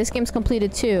 Okay, this game's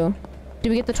completed too. Did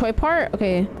we get the toy part?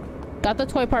 Okay. Got the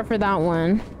toy part for that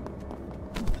one.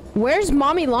 Where's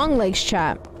Mommy Longlegs,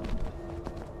 chat?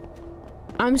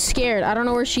 I'm scared. I don't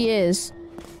know where she is.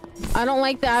 I don't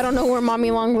like that. I don't know where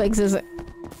Mommy Longlegs is.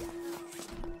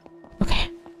 Okay.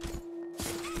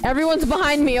 Everyone's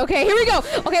behind me. Okay, here we go.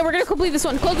 Okay, we're gonna complete this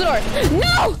one. Close the door.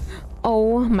 No!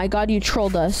 Oh my god, you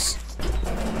trolled us.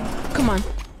 Come on.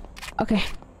 Okay.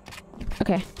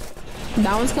 Okay.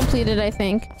 That one's completed, I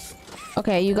think.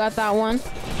 Okay, you got that one.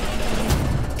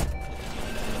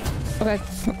 Okay,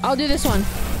 I'll do this one.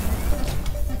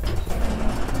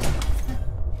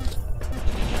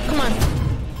 Come on.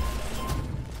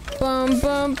 Bum,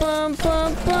 bum, bum,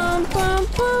 bum, bum, bum,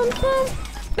 bum, bum.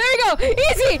 There you go!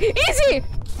 Easy! Easy!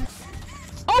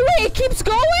 Oh wait, it keeps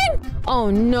going? Oh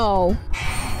no.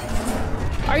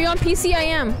 Are you on PC? I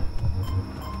am.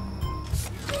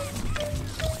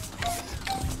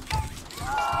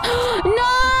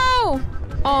 No!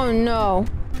 Oh no.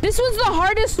 This was the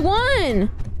hardest one.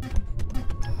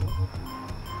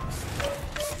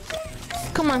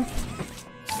 Come on.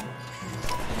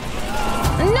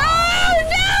 No!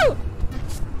 No!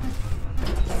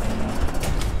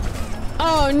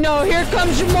 Oh no, here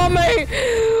comes your mommy!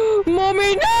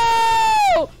 Mommy,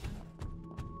 no!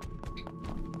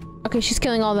 Okay, she's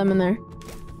killing all of them in there.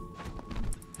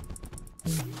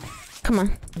 Come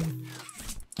on.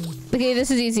 Okay,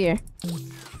 this is easier.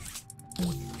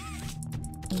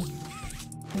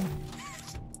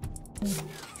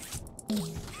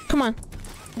 Come on.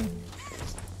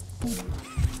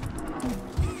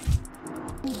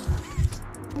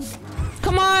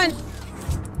 Come on!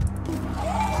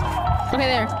 Okay,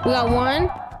 there. We got one.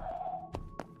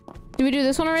 Did we do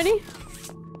this one already?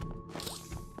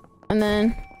 And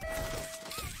then...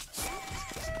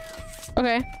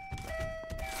 Okay.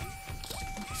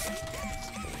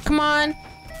 Come on.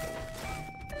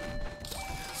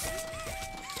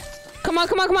 Come on,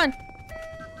 come on, come on.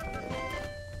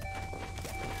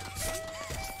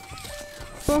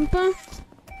 Bum bum.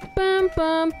 Bum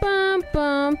bum bum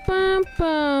bum bum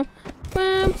bum.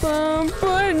 Bum bum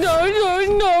bum. No,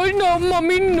 no, no, no,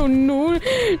 mommy, no, no.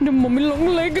 No, mommy long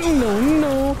leg, no,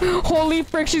 no. Holy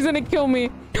frick, she's gonna kill me.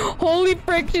 Holy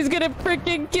frick, she's gonna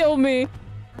freaking kill me.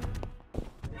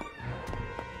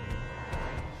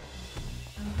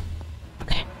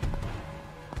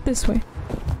 This way.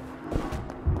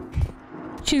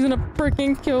 She's gonna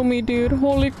freaking kill me, dude.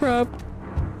 Holy crap.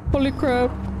 Holy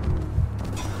crap.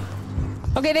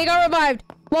 Okay, they got revived.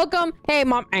 Welcome. Hey,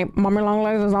 mom. Hey, Mommy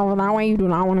Longlegs is over that way. You do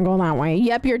not want to go that way.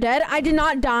 Yep, you're dead. I did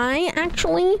not die,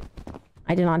 actually.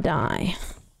 I did not die.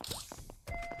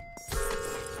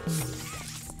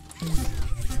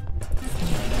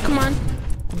 Come on.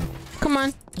 Come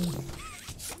on.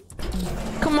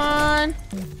 Come on.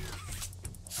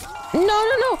 No,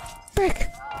 no, no! Frick!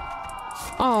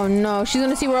 Oh no, she's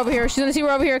gonna see we're over here. She's gonna see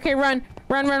we're over here. Okay, run.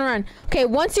 Run, run, run. Okay,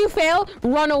 once you fail,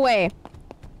 run away.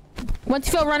 Once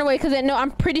you fail, run away, because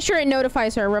I'm pretty sure it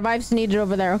notifies her. Revive's needed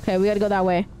over there. Okay, we gotta go that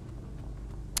way.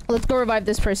 Let's go revive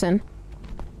this person.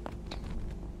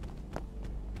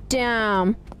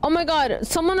 Damn. Oh my god,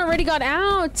 someone already got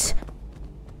out!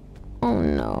 Oh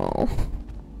no.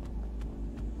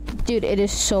 Dude, it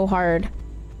is so hard.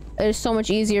 It is so much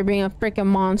easier being a freaking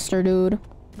monster, dude.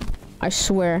 I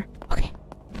swear. Okay.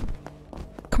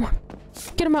 Come on.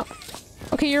 Get him out.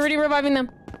 Okay, you're already reviving them.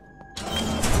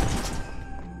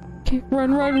 Okay,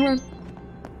 run, run, run.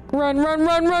 Run, run,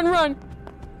 run, run, run.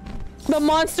 The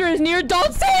monster is near.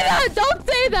 Don't say that! Don't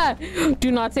say that! Do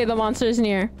not say the monster is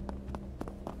near.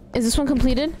 Is this one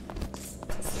completed?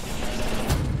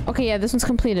 Okay, yeah, this one's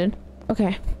completed.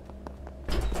 Okay.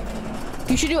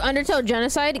 You should do Undertale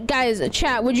Genocide. Guys,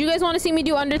 chat, would you guys want to see me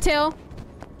do Undertale?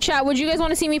 Chat, would you guys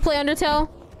want to see me play Undertale?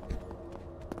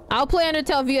 I'll play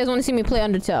Undertale if you guys want to see me play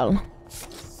Undertale.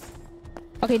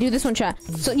 Okay, do this one, chat.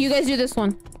 So you guys do this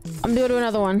one. I'm doing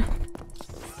another one.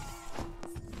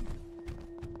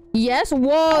 Yes?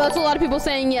 Whoa, that's a lot of people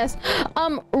saying yes.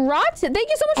 Rot, thank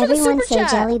you so much for the super chat. Everyone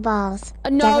say jelly balls.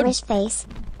 No. Devilish face.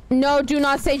 No, do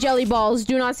not say jelly balls.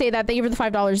 Do not say that. Thank you for the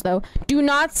 $5 though. Do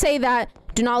not say that.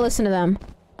 Do not listen to them.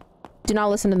 Do not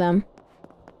listen to them.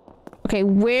 Okay,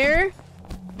 we're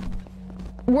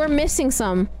missing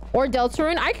some. Or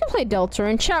Deltarune. I can play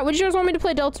Deltarune. Chat, would you guys want me to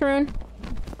play Deltarune?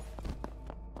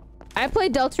 I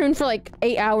played Deltarune for like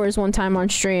 8 hours one time on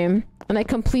stream, and I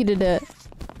completed it.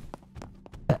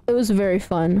 It was very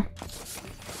fun.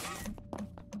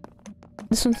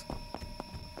 This one's...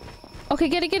 Okay,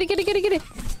 get it.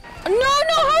 No,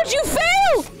 how'd you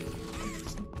fail?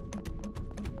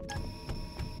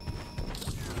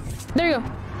 There you go.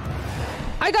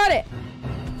 I got it.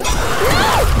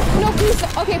 No, please.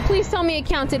 Okay, please tell me it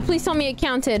counted.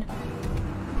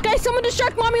 Guys, someone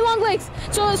distract Mommy Longlegs.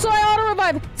 So I auto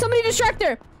revive. Somebody distract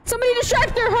her.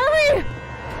 Hurry.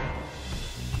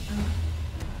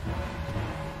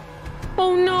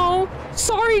 Oh no.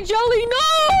 Sorry, Jelly.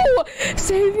 No.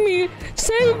 Save me.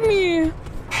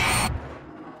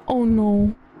 Oh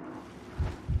no.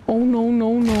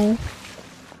 No.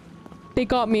 They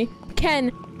got me.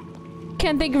 Ken,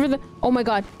 thank you for the... Oh my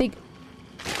god.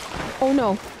 Oh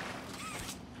no.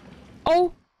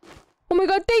 Oh my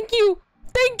god, thank you!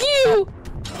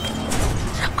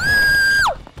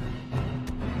 Ah!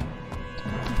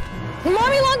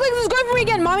 Mommy Longlegs is going for me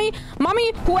again! Mommy,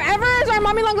 whoever is our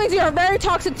Mommy Longlegs, you are very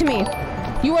toxic to me.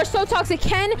 You are so toxic.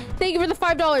 Ken, thank you for the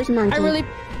 $5. Monkey. I really...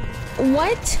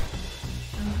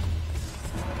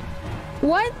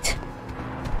 What?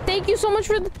 Thank you so much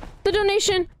for the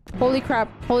donation. Holy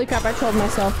crap, I trolled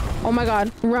myself. Oh my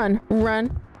god, run.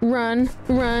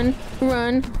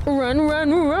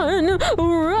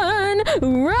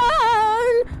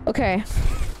 Okay.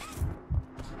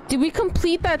 Did we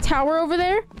complete that tower over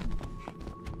there?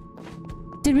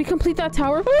 Mommy Longlegs!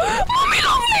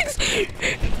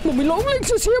 Mommy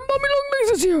Longlegs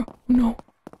is here! No.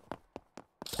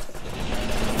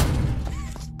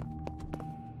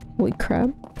 Holy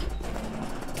crap.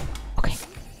 Okay.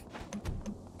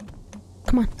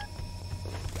 Come on.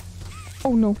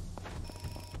 Oh no.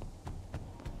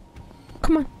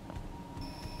 Come on.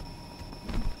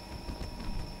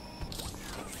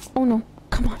 Oh no.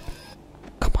 Come on.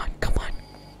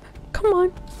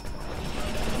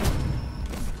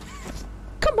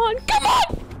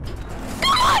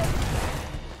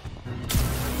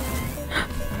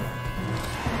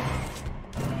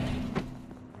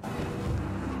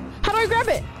 How do I grab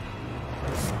it?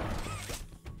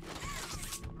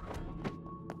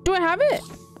 Do I have it?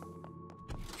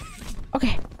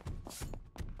 Okay.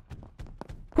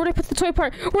 Where'd I put the toy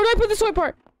part?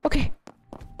 Okay.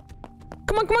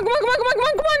 Come on.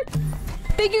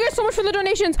 Thank you guys so much for the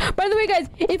donations. By the way, guys,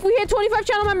 if we hit 25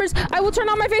 channel members, I will turn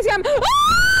on my face cam.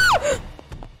 Ah!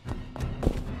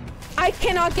 I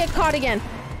cannot get caught again.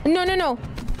 No.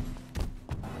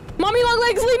 Mommy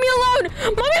Longlegs, leave me alone.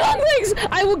 Mommy Longlegs,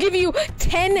 I will give you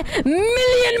 10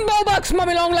 million Robux,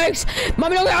 Mommy Longlegs.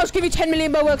 I'll give you 10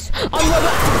 million Robux on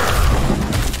Robux.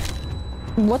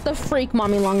 What the freak,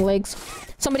 Mommy Longlegs?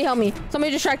 Somebody help me.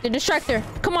 Somebody distract her.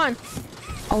 Come on.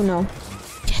 Oh no.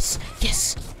 Yes.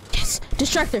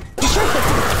 Distract her.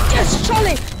 Yes,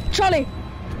 Charlie,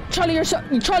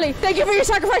 thank you for your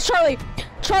sacrifice,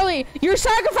 Charlie, your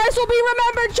sacrifice will be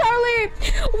remembered, Charlie.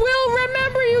 We'll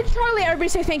remember you, Charlie. Everybody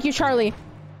say thank you, Charlie.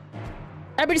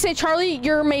 Everybody say, Charlie,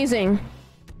 you're amazing.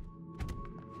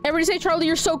 Everybody say, Charlie,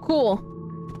 you're so cool.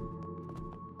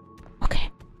 Okay.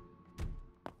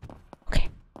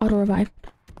 Auto revive.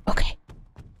 Okay.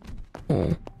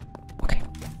 Okay.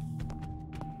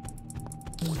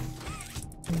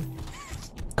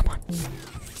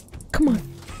 Come on.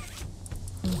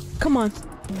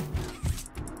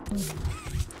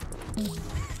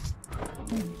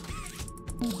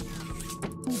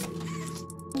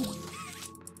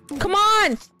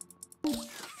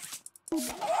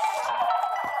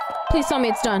 Please tell me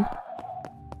it's done.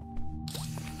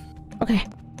 Okay.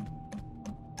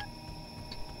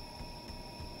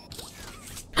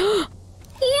 Oh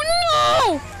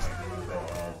no!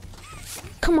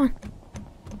 Come on.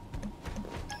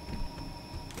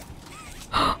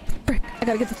 Frick. I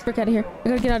gotta get the frick out of here. I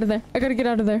gotta get out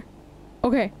of there.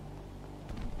 Okay.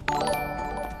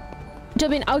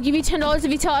 Jellybean, I'll give you $10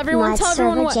 if you tell everyone. Tell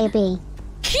everyone what. JB.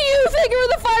 Q, thank you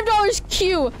for the $5.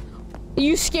 Q,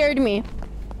 you scared me.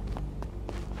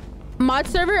 Mod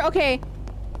server, okay.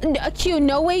 Q,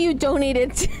 no way you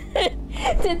donated to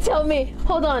tell me.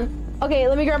 Hold on. Okay,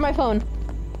 let me grab my phone.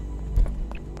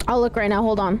 I'll look right now.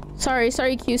 Hold on. Sorry,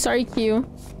 Q.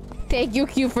 Thank you,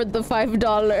 Q, for the $5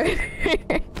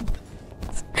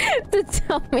 to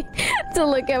tell me to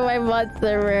look at my mod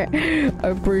server. I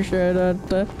appreciate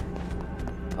it.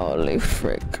 Holy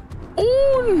frick.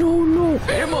 Oh no.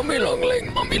 Hey, mommy long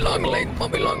leg. Run,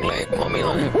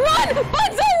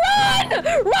 Bunzo, run!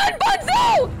 Run,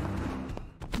 Bunzo!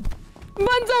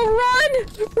 Run!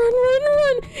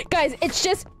 Guys, it's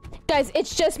just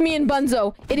me and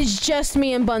Bunzo. It is just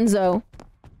me and Bunzo.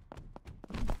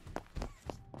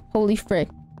 Holy frick.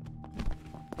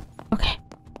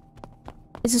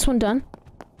 Is this one done?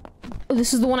 Oh,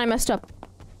 this is the one I messed up.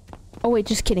 Oh wait,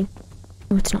 just kidding.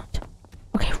 No, it's not.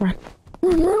 Okay, run.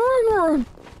 Run.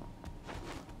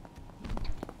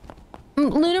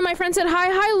 Luna, my friend said hi.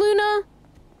 Hi, Luna.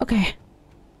 Okay.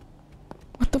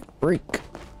 What the freak?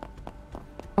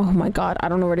 Oh my god, I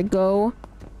don't know where to go.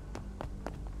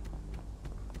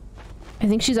 I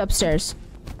think she's upstairs.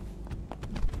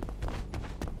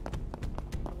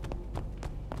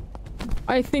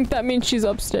 I think that means she's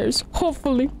upstairs.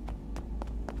 Hopefully.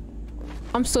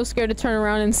 I'm so scared to turn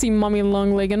around and see Mommy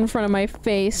Longleg in front of my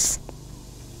face.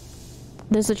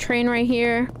 There's a train right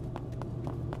here.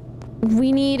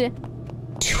 We need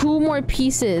 2 more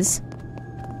pieces.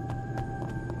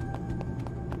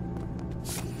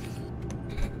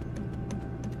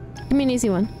 Give me an easy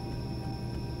one.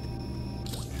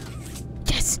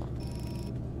 Yes!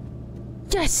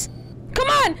 Yes! Come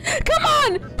on! Come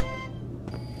on!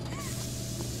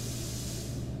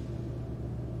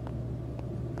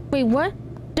 Wait, what?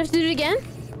 Do I have to do it again?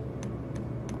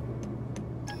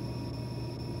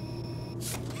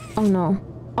 Oh no.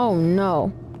 Oh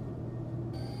no.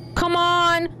 Come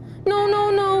on! No, no,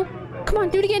 no! Come on,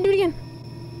 do it again, do it again!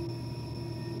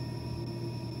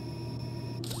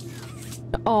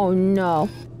 Oh no.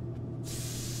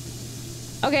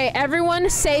 Okay, everyone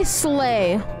say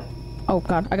slay. Oh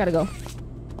god, I gotta go.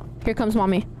 Here comes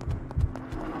mommy.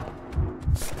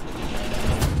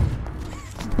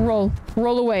 Roll.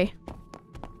 Roll away.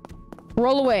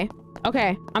 Roll away.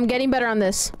 Okay, I'm getting better on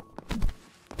this.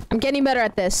 I'm getting better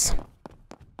at this.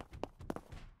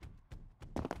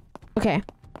 Okay.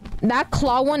 That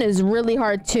claw one is really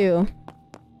hard too.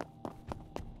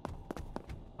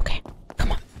 Okay,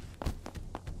 come on.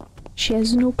 She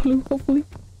has no clue, hopefully.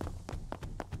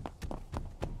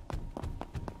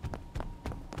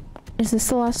 Is this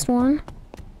the last one?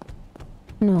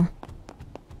 No.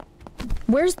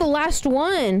 Where's the last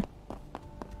one?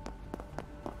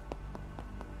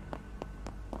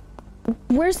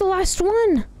 Where's the last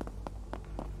one?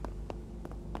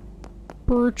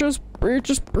 Purchase.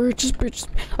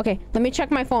 Okay, let me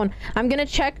check my phone. I'm gonna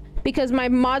check because my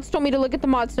mods told me to look at the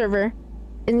mod server.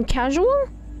 In casual?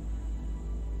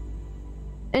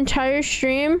 Entire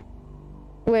stream?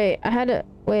 Wait, I had a...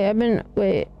 Wait, I've been...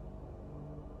 Wait,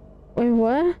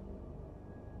 what?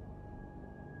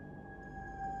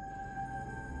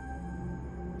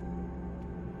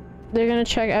 They're gonna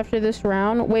check after this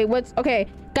round. Wait, what's... Okay,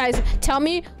 guys, tell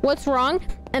me what's wrong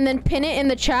and then pin it in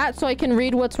the chat so I can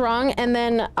read what's wrong and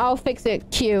then I'll fix it.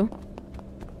 Q.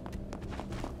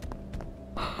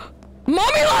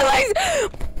 Mommy Longlegs!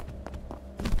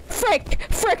 Frick!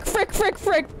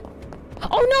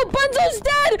 Oh no, Bunzo's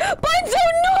dead! Bunzo,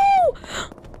 no!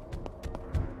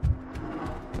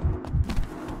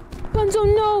 Bunzo,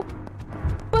 no!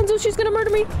 Bunzo, she's gonna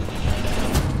murder me!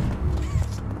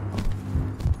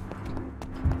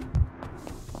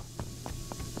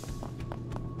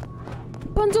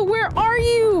 Bunzo, where are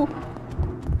you?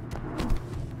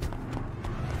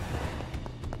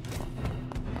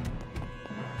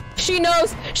 She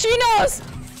knows! She knows!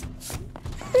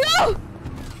 No!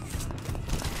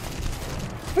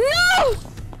 No!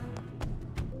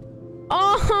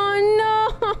 Oh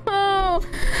no!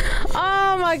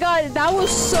 Oh my god, that was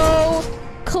so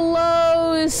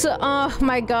close. Oh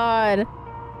my god.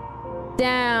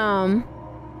 Damn.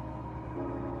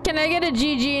 Can I get a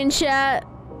GG in chat?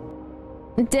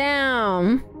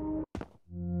 Damn.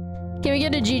 Can we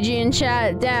get a GG in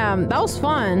chat? Damn, that was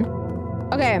fun.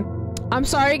 Okay, I'm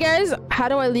sorry guys. How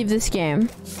do I leave this game?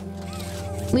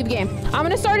 Leave game. I'm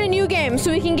gonna start a new game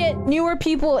so we can get newer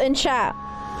people in chat.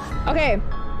 Okay,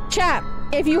 chat.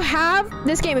 If you have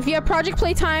this game, if you have Project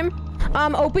Playtime,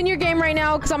 open your game right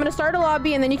now because I'm gonna start a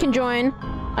lobby and then you can join.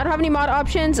 I don't have any mod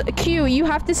options. Q, you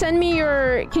have to send me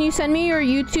your... Can you send me your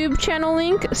YouTube channel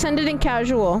link? Send it in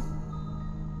casual.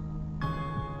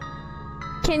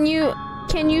 Can you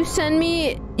send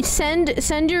me... Send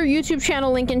your YouTube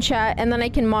channel link in chat and then I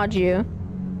can mod you.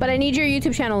 But I need your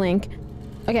YouTube channel link.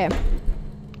 Okay.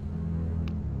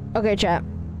 Okay, chat.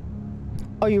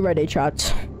 Are you ready,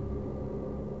 chat?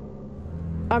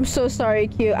 I'm so sorry,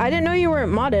 Q. I didn't know you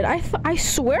weren't modded. I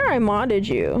swear I modded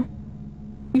you.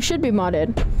 You should be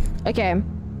modded. Okay.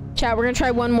 Chat, we're gonna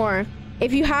try one more.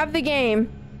 If you have the game,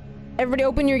 everybody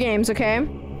open your games, okay?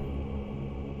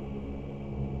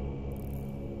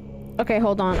 Okay,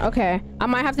 hold on. Okay. I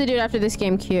might have to do it after this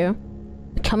game, Q.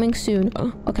 Coming soon.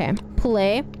 Okay.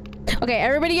 Play. Okay,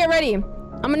 everybody get ready.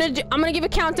 I'm gonna give a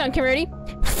countdown. Okay, ready?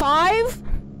 5,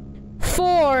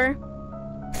 4,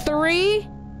 3,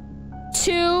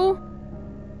 2,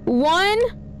 1.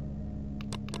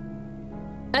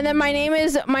 And then my name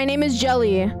is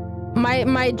Jelly. My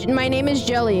name is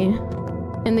Jelly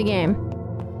in the game.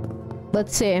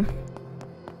 Let's see.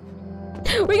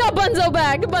 We got Bunzo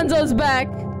back. Bunzo's back.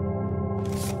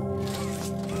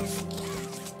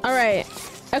 All right.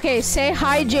 Okay, say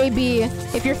hi,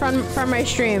 JB, if you're from my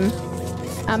stream.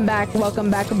 I'm back. Welcome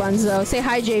back, Bunzo. Say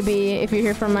hi, JB, if you're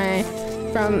here from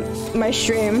my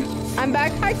stream. I'm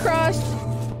back. Hi, Cross.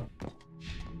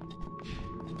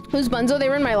 Who's Bunzo? They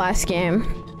were in my last game.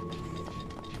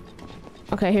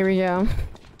 Okay, here we go.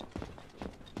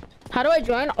 How do I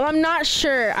join? Oh, I'm not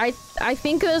sure. I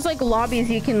think there's like lobbies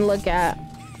you can look at.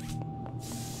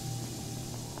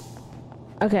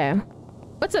 Okay.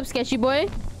 What's up, sketchy boy?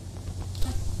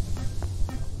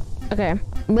 Okay,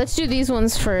 let's do these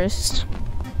ones first.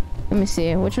 Let me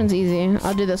see, which one's easy?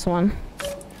 I'll do this one.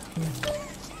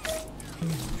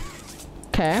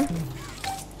 Okay.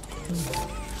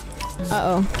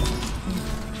 Uh-oh.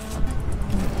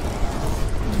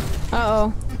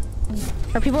 Uh-oh.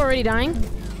 Are people already dying?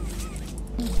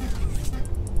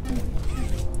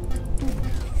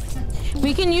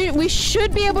 We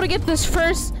should be able to get this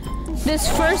first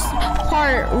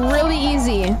part really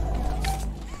easy.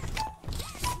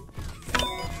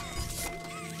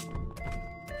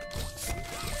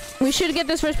 We should get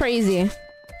this first part easy.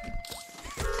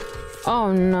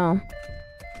 Oh no.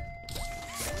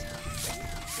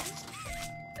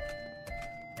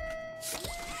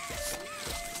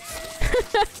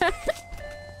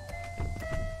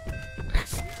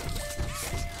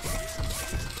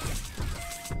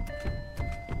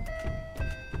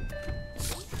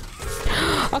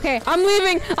 Okay, I'm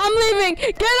leaving. I'm leaving.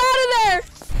 Get out of there.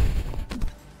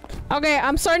 Okay,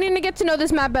 I'm starting to get to know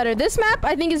this map better. This map,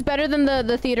 I think, is better than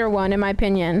the theater one, in my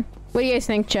opinion. What do you guys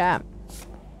think, chat?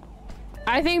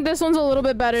 I think this one's a little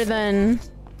bit better than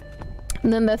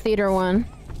the theater one.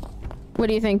 What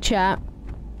do you think, chat?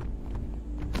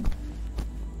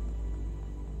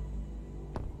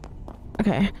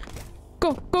 Okay.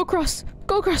 Go across.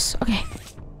 Go across. Okay.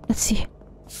 Let's see.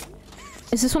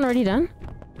 Is this one already done?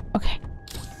 Okay.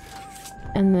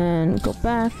 And then go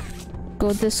back.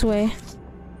 Go this way.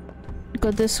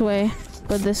 Go this way.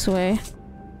 Go this way.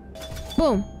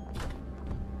 Boom.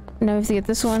 Now we have to get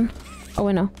this one. Oh,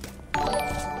 wait, no.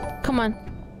 Come on.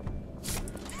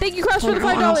 Thank you, Cross, for the $5.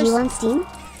 Can I add you on Steam?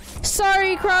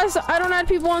 Sorry, Cross. I don't add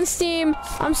people on Steam.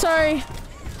 I'm sorry.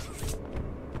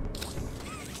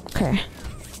 Okay.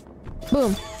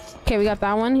 Boom. Okay, we got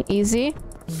that one. Easy.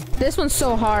 This one's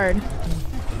so hard.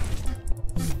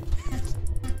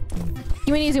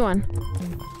 Give me an easy one.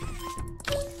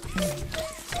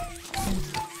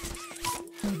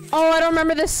 Oh, I don't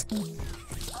remember this.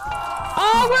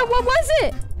 Oh, what was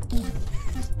it?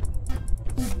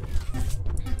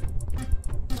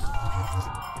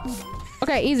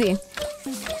 Okay, easy.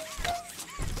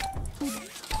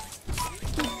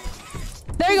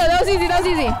 There you go. That was easy. That was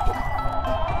easy.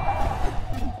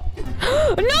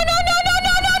 No, no, no, no,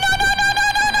 no, no, no, no, no, no,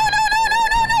 no, no, no, no,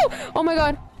 no, no. Oh my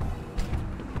God.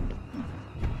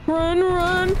 Run,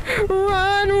 run,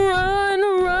 run,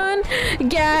 run, run.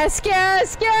 Gas,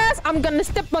 gas, gas. I'm gonna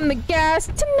step on the gas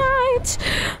tonight.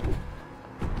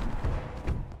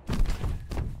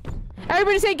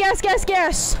 Everybody say gas, gas,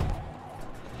 gas.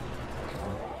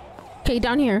 Okay,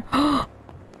 down here.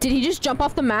 Did he just jump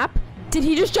off the map? Did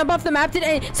he just jump off the map?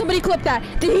 Did somebody clip that?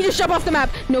 Did he just jump off the map?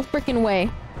 No freaking way.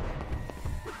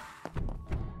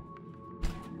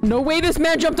 No way this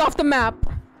man jumped off the map.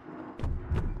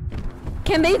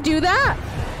 Can they do that?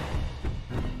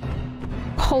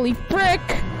 Holy frick.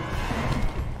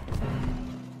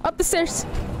 Up the stairs.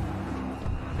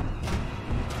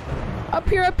 Up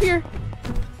here, up here.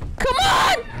 Come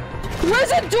on!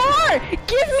 Where's a door?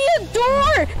 Give me a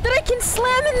door that I can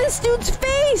slam in this dude's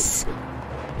face.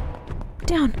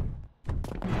 Down.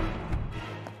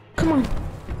 Come on.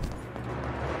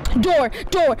 Door,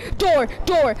 door, door,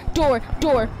 door, door,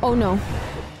 door. Oh no.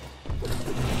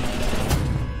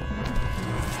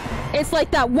 It's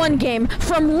like that one game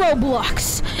from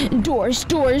Roblox. Doors,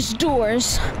 doors,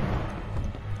 doors.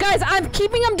 Guys, I'm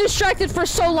keeping him distracted for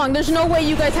so long. There's no way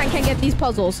you guys can get these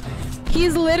puzzles.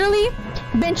 He's literally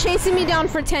been chasing me down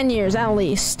for 10 years at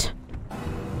least.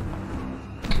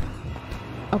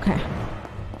 Okay.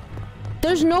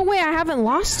 There's no way I haven't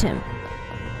lost him.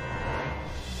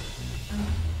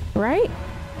 Right?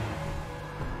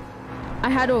 I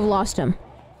had to have lost him.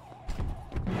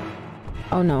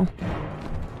 Oh no.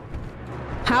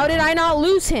 How did I not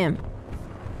lose him?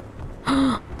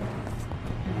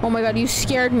 Oh my God, you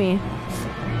scared me.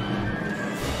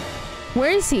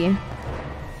 Where is he?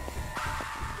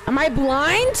 Am I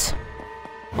blind?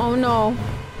 Oh no.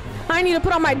 I need to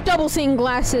put on my double seeing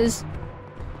glasses.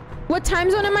 What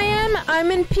time zone am I in?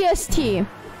 I'm in PST.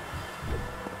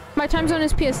 My time zone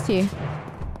is PST.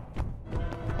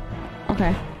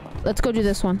 Okay. Let's go do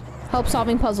this one. Help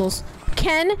solving puzzles.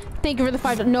 Ken, thank you for the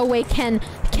 $5. No way, Ken.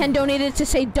 Ken donated to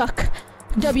say duck.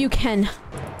 W Ken.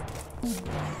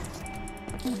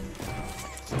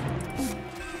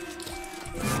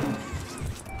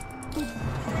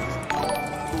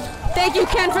 Thank you,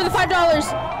 Ken, for the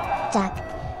 $5. Duck.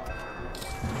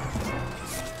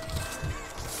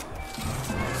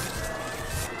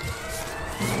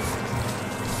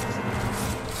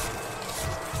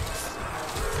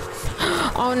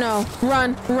 Oh no.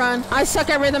 Run, run. I suck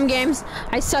at rhythm games.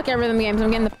 I suck at rhythm games.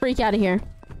 I'm getting the freak out of here.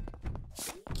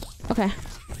 Okay.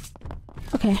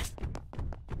 Okay.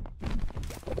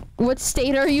 What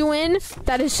state are you in?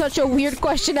 That is such a weird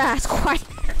question to ask. Why?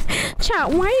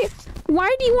 Chat, why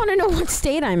do you want to know what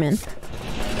state I'm in?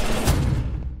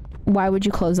 Why would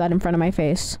you close that in front of my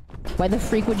face? Why the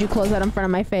freak would you close that in front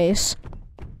of my face?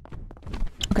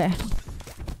 Okay.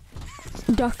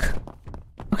 Duck.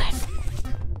 Okay.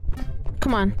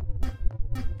 Come on.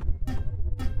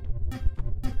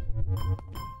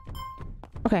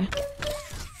 Okay.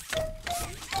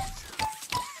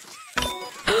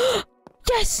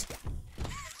 Yes!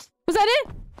 Was that it?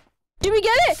 Did we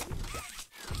get it?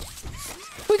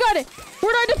 We got it!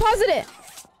 Where do I deposit it?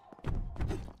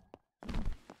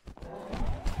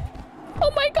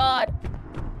 Oh my god!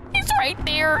 He's right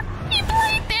there! He's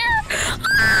right there!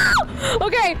 Ah!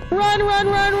 Okay, run, run,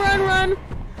 run, run, run!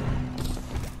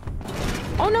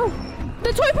 Oh no!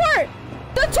 The toy part!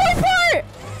 The toy part!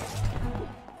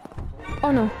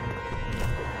 Oh no.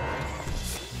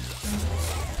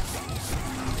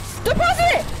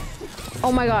 Deposit it!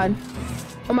 Oh my god.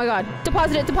 Oh my god.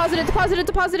 Deposit it, deposit it, deposit it,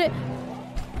 deposit it!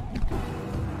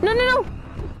 No, no, no!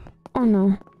 Oh no.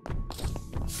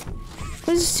 What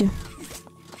is this do?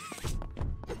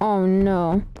 Oh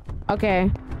no.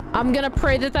 Okay. I'm gonna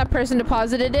pray that that person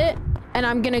deposited it, and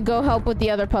I'm gonna go help with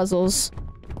the other puzzles.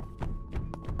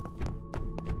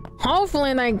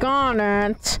 Hopefully they got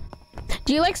it.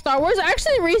 Do you like Star Wars? I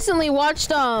actually recently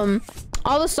watched all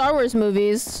the Star Wars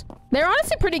movies. They're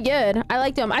honestly pretty good. I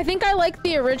liked them. I think I liked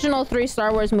the original 3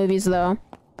 Star Wars movies though.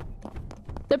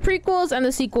 The prequels and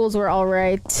the sequels were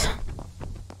alright.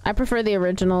 I prefer the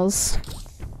originals.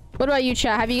 What about you,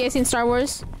 chat? Have you guys seen Star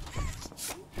Wars?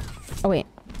 Oh wait.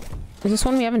 Is this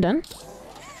one we haven't done?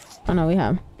 Oh no, we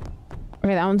have.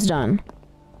 Okay, that one's done.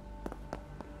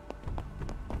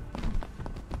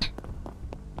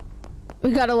 We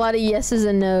got a lot of yeses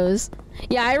and nos.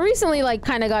 Yeah, I recently like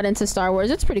kind of got into Star Wars.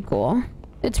 It's pretty cool.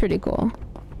 It's pretty cool.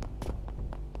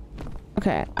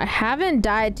 Okay, I haven't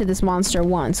died to this monster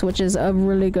once, which is a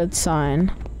really good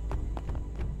sign.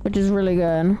 Which is really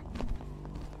good.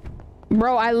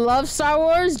 Bro, I love Star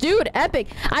Wars. Dude, epic.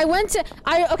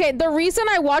 Okay, the reason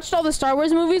I watched all the Star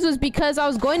Wars movies was because I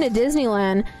was going to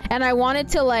Disneyland and I wanted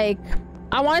to like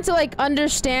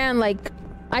understand like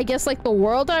I guess like the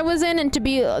world I was in and to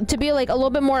be like a little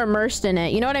bit more immersed in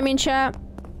it. You know what I mean, chat?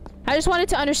 I just wanted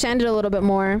to understand it a little bit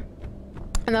more.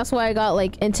 And that's why I got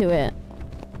like into it.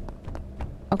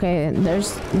 Okay, there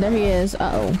he is.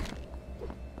 Uh-oh.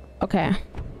 Okay.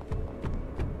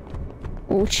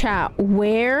 Oh, chat,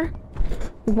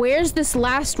 where's this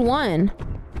last one?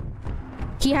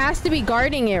 He has to be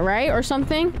guarding it, right? Or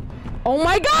something? Oh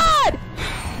my god!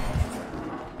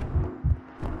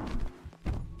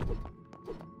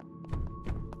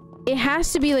 It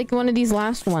has to be like one of these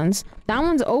last ones. That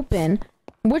one's open.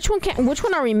 Which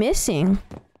one are we missing?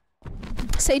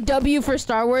 Say W for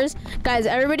Star Wars. Guys,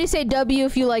 everybody say W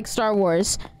if you like Star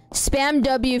Wars. Spam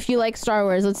W if you like Star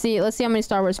Wars. Let's see how many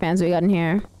Star Wars fans we got in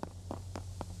here.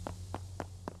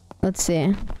 Let's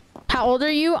see. How old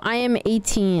are you? I am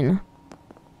 18.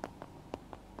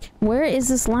 Where is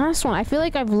this last one? I feel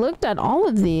like I've looked at all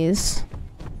of these.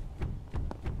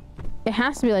 It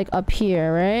has to be like up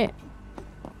here, right?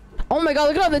 Oh my god,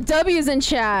 look at all the W's in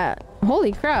chat.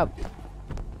 Holy crap.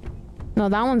 No,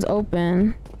 that one's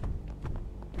open.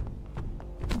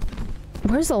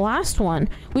 Where's the last one?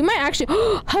 We might actually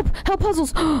help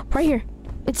puzzles. Right here.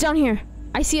 It's down here.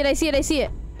 I see it, I see it, I see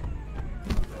it.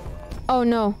 Oh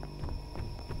no.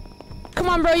 Come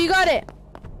on, bro, you got it.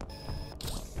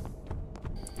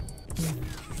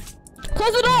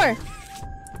 Close the door.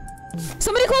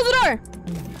 Somebody close the door.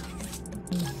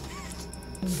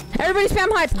 Everybody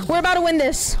spam hype. We're about to win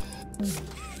this.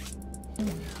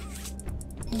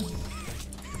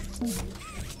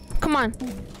 Come on.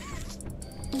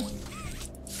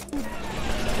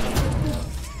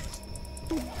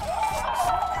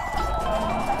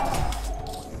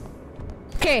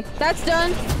 Okay, that's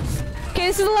done. Okay,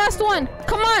 this is the last one.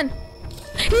 Come on.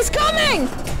 He's coming.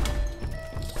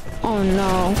 Oh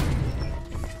no.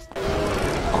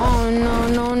 Oh no,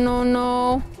 no, no,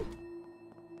 no.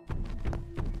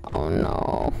 Oh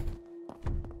no.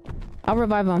 I'll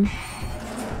revive him.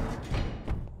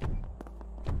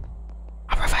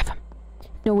 I'll revive him.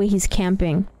 No way, he's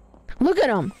camping. Look at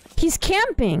him. He's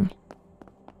camping.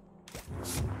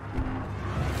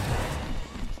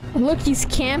 Look, he's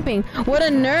camping. What a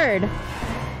nerd.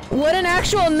 What an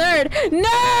actual nerd.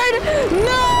 Nerd!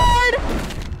 Nerd!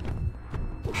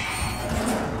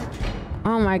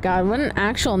 Oh my god, what an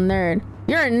actual nerd.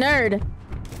 You're a nerd.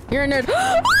 You're a nerd.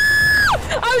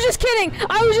 I was just kidding.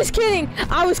 I was just kidding.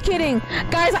 I was kidding.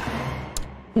 Guys,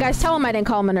 tell him I didn't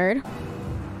call him a nerd.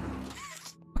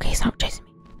 Okay, he's not chasing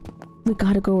me. We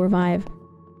gotta go revive.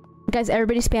 Guys,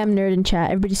 everybody spam nerd in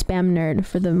chat. Everybody spam nerd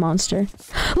for the monster.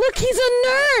 Look, he's a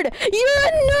nerd! You're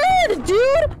a nerd,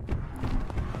 dude!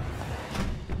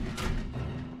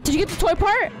 Did you get the toy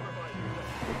part?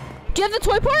 Do you have the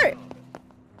toy part?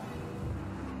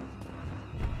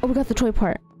 Oh, we got the toy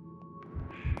part.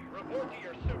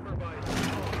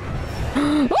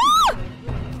 Ah!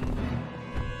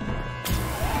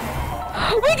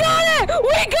 We got it!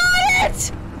 We got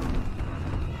it!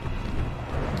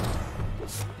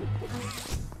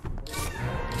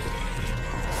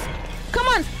 Come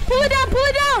on! Pull it down! Pull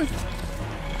it down!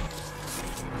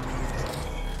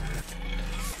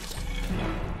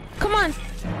 Come on!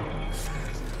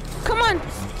 Come on!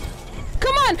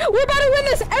 Come on! We're about to win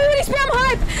this! Everybody spam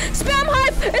hype! Spam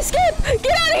hype! Escape!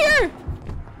 Get out of here!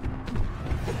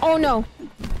 Oh no.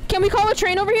 Can we call a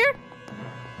train over here?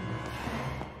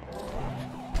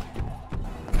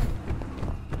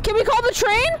 Can we call the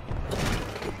train?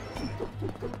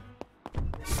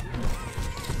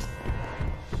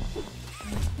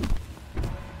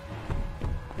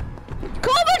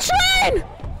 Call the train!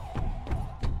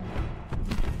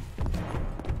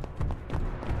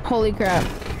 Holy crap.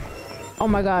 Oh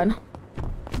my god.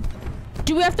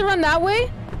 Do we have to run that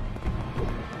way?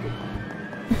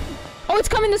 Oh, it's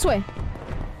coming this way.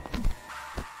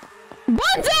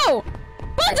 Bunzo!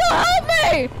 Bunzo, help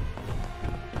me!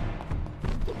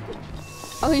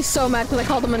 Oh, he's so mad because I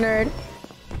called him a nerd.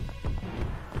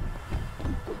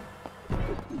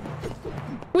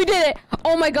 We did it!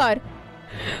 Oh my god.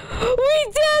 We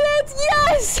did it!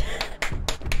 Yes!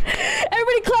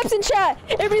 Everybody claps in chat.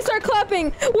 Everybody start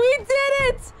clapping. We did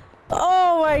it!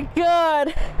 Oh my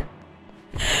god.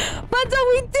 Bunzo,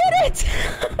 we did it!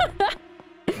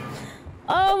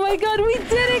 Oh my god, we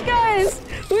did it, guys!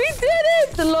 We did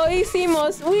it! Lo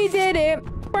hicimos. We did it.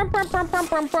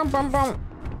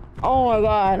 Oh my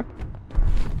god.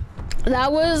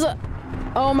 That was...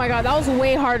 Oh my god, that was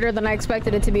way harder than I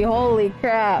expected it to be. Holy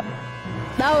crap.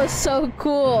 That was so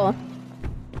cool.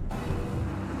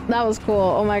 That was cool.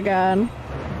 Oh my god.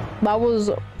 That was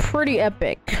pretty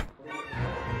epic.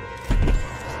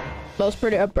 That was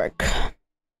pretty epic.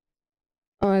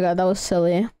 Oh my god, that was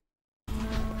silly.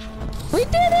 We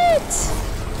did it!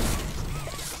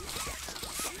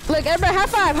 Look, everybody, high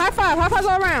five, high five, high fives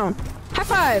all around. High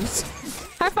fives.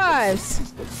 High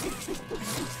fives.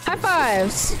 High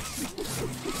fives.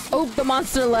 Oh, the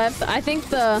monster left. I think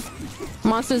the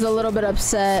monster's a little bit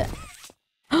upset.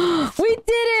 We did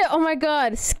it! Oh my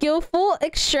god. Skillful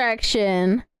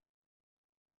extraction.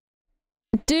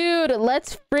 Dude,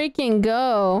 let's freaking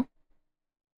go.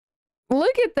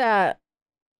 Look at that.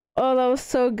 Oh, that was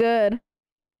so good.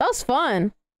 That was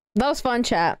fun. That was fun,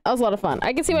 chat. That was a lot of fun.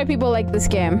 I can see why people like this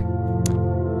game.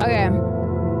 Okay.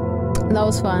 That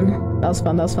was fun. That was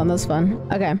fun. That was fun. That was fun.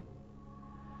 Okay.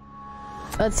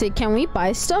 Let's see. Can we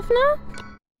buy stuff now?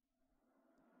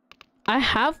 I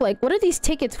have like... What are these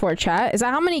tickets for, chat? Is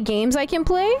that how many games I can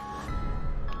play?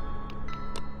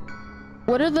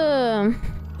 What are the...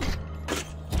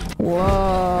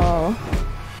 Whoa.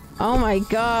 Oh my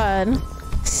god.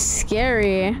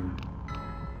 Scary.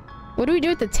 What do we do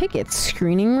with the tickets?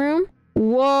 Screening room?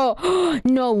 Whoa.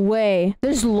 No way.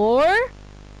 There's lore?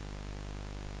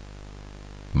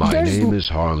 My name is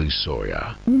Harley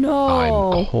Sawyer. No.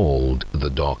 I'm called the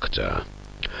Doctor.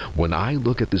 When I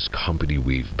look at this company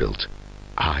we've built,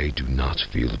 I do not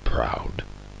feel proud.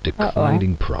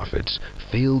 Declining profits,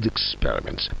 failed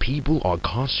experiments, people are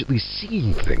constantly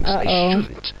seeing things they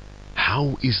shouldn't.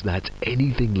 How is that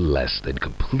anything less than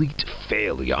complete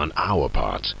failure on our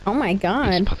part? Oh my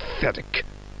god. It's pathetic.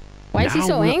 Why is he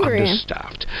so angry? Now we're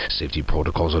understaffed. Safety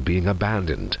protocols are being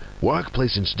abandoned.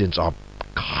 Workplace incidents are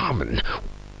common.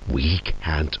 We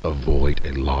can't avoid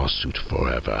a lawsuit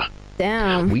forever.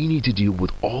 Damn. We need to deal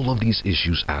with all of these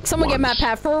issues at Someone once. get Matt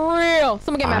Pat for real.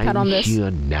 Someone get Matt Pat on this. I'm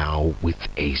here now with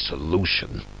a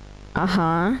solution.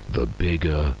 The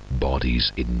Bigger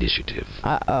Bodies Initiative.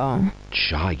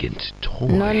 Giant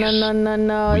toys.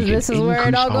 No. This is where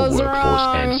it all goes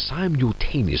wrong. And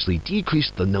simultaneously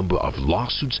decrease the number of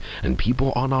lawsuits and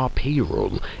people on our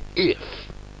payroll if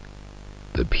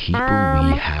the people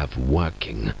we have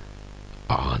working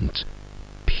aren't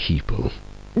people.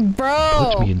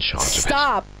 Bro, put me in charge.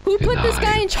 Stop. Who put this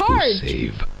guy in charge?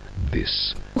 Save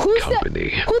this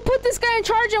company. Who put this guy in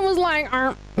charge and was like,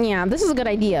 yeah, this is a good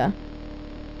idea.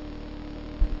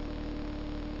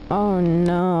 Oh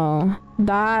no.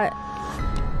 That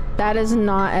is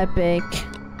not epic.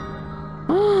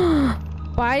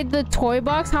 Buy the toy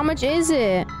box? How much is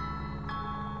it?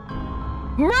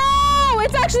 Bro,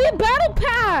 it's actually a battle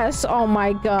pass. Oh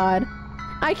my god.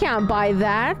 I can't buy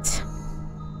that.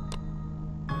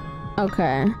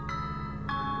 Okay.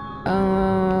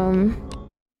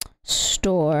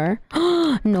 Store.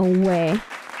 No way.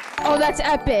 Oh, that's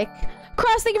epic.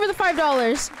 Cross, thank you for the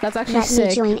 $5. That's actually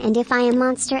sick. Let me join, and if I am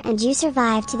monster and you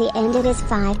survive to the end, it is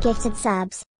 5 gifted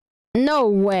subs. No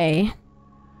way.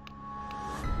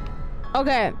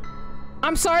 Okay.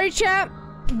 I'm sorry, chat,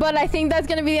 but I think that's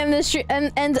gonna be the end of this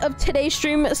end of today's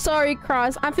stream. Sorry,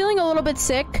 Cross. I'm feeling a little bit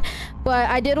sick, but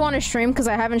I did want to stream because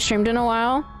I haven't streamed in a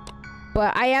while.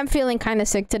 But I am feeling kind of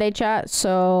sick today, chat,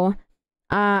 so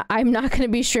I'm not gonna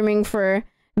be streaming for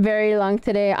very long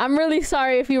today. I'm really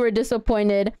sorry if you were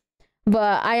disappointed,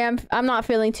 but I'm not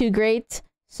feeling too great,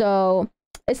 so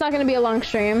it's not gonna be a long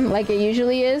stream like it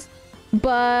usually is.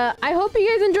 But I hope you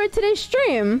guys enjoyed today's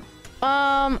stream.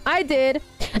 I did.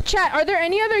 Chat, are there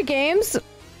any other games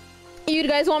you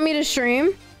guys want me to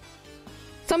stream?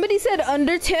 Somebody said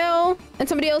Undertale, and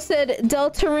somebody else said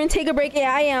Deltarune. Take a break.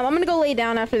 Yeah, I am. I'm gonna go lay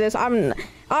down after this.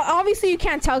 Obviously you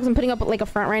can't tell because I'm putting up like a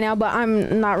front right now, but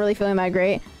I'm not really feeling that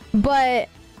great. But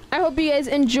I hope you guys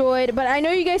enjoyed. But I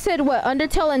know you guys said what,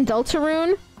 Undertale and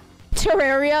Deltarune?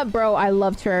 Terraria, bro. I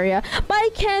love Terraria. Bye,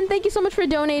 Ken. Thank you so much for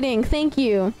donating. Thank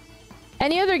you.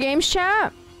 Any other games,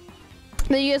 chat,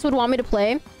 that you guys would want me to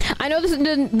play? I know this is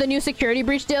the new Security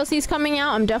Breach DLC is coming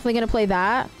out. I'm definitely gonna play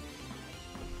that.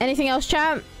 Anything else,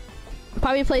 chat?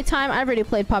 Poppy Playtime. I've already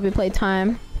played Poppy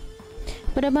Playtime.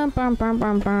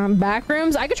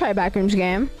 Backrooms. I could try a Backrooms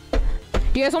game.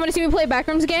 Do you guys want me to see me play a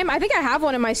Backrooms game? I think I have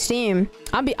one in my Steam.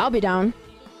 I'll be down.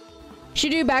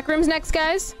 Should we do Backrooms next,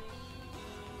 guys?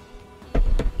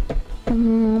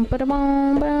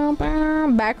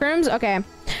 Backrooms. Okay.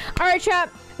 All right, chat.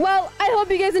 Well, I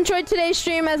hope you guys enjoyed today's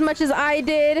stream as much as I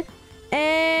did.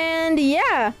 And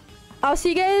yeah, I'll see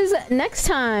you guys next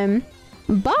time.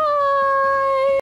 Bye.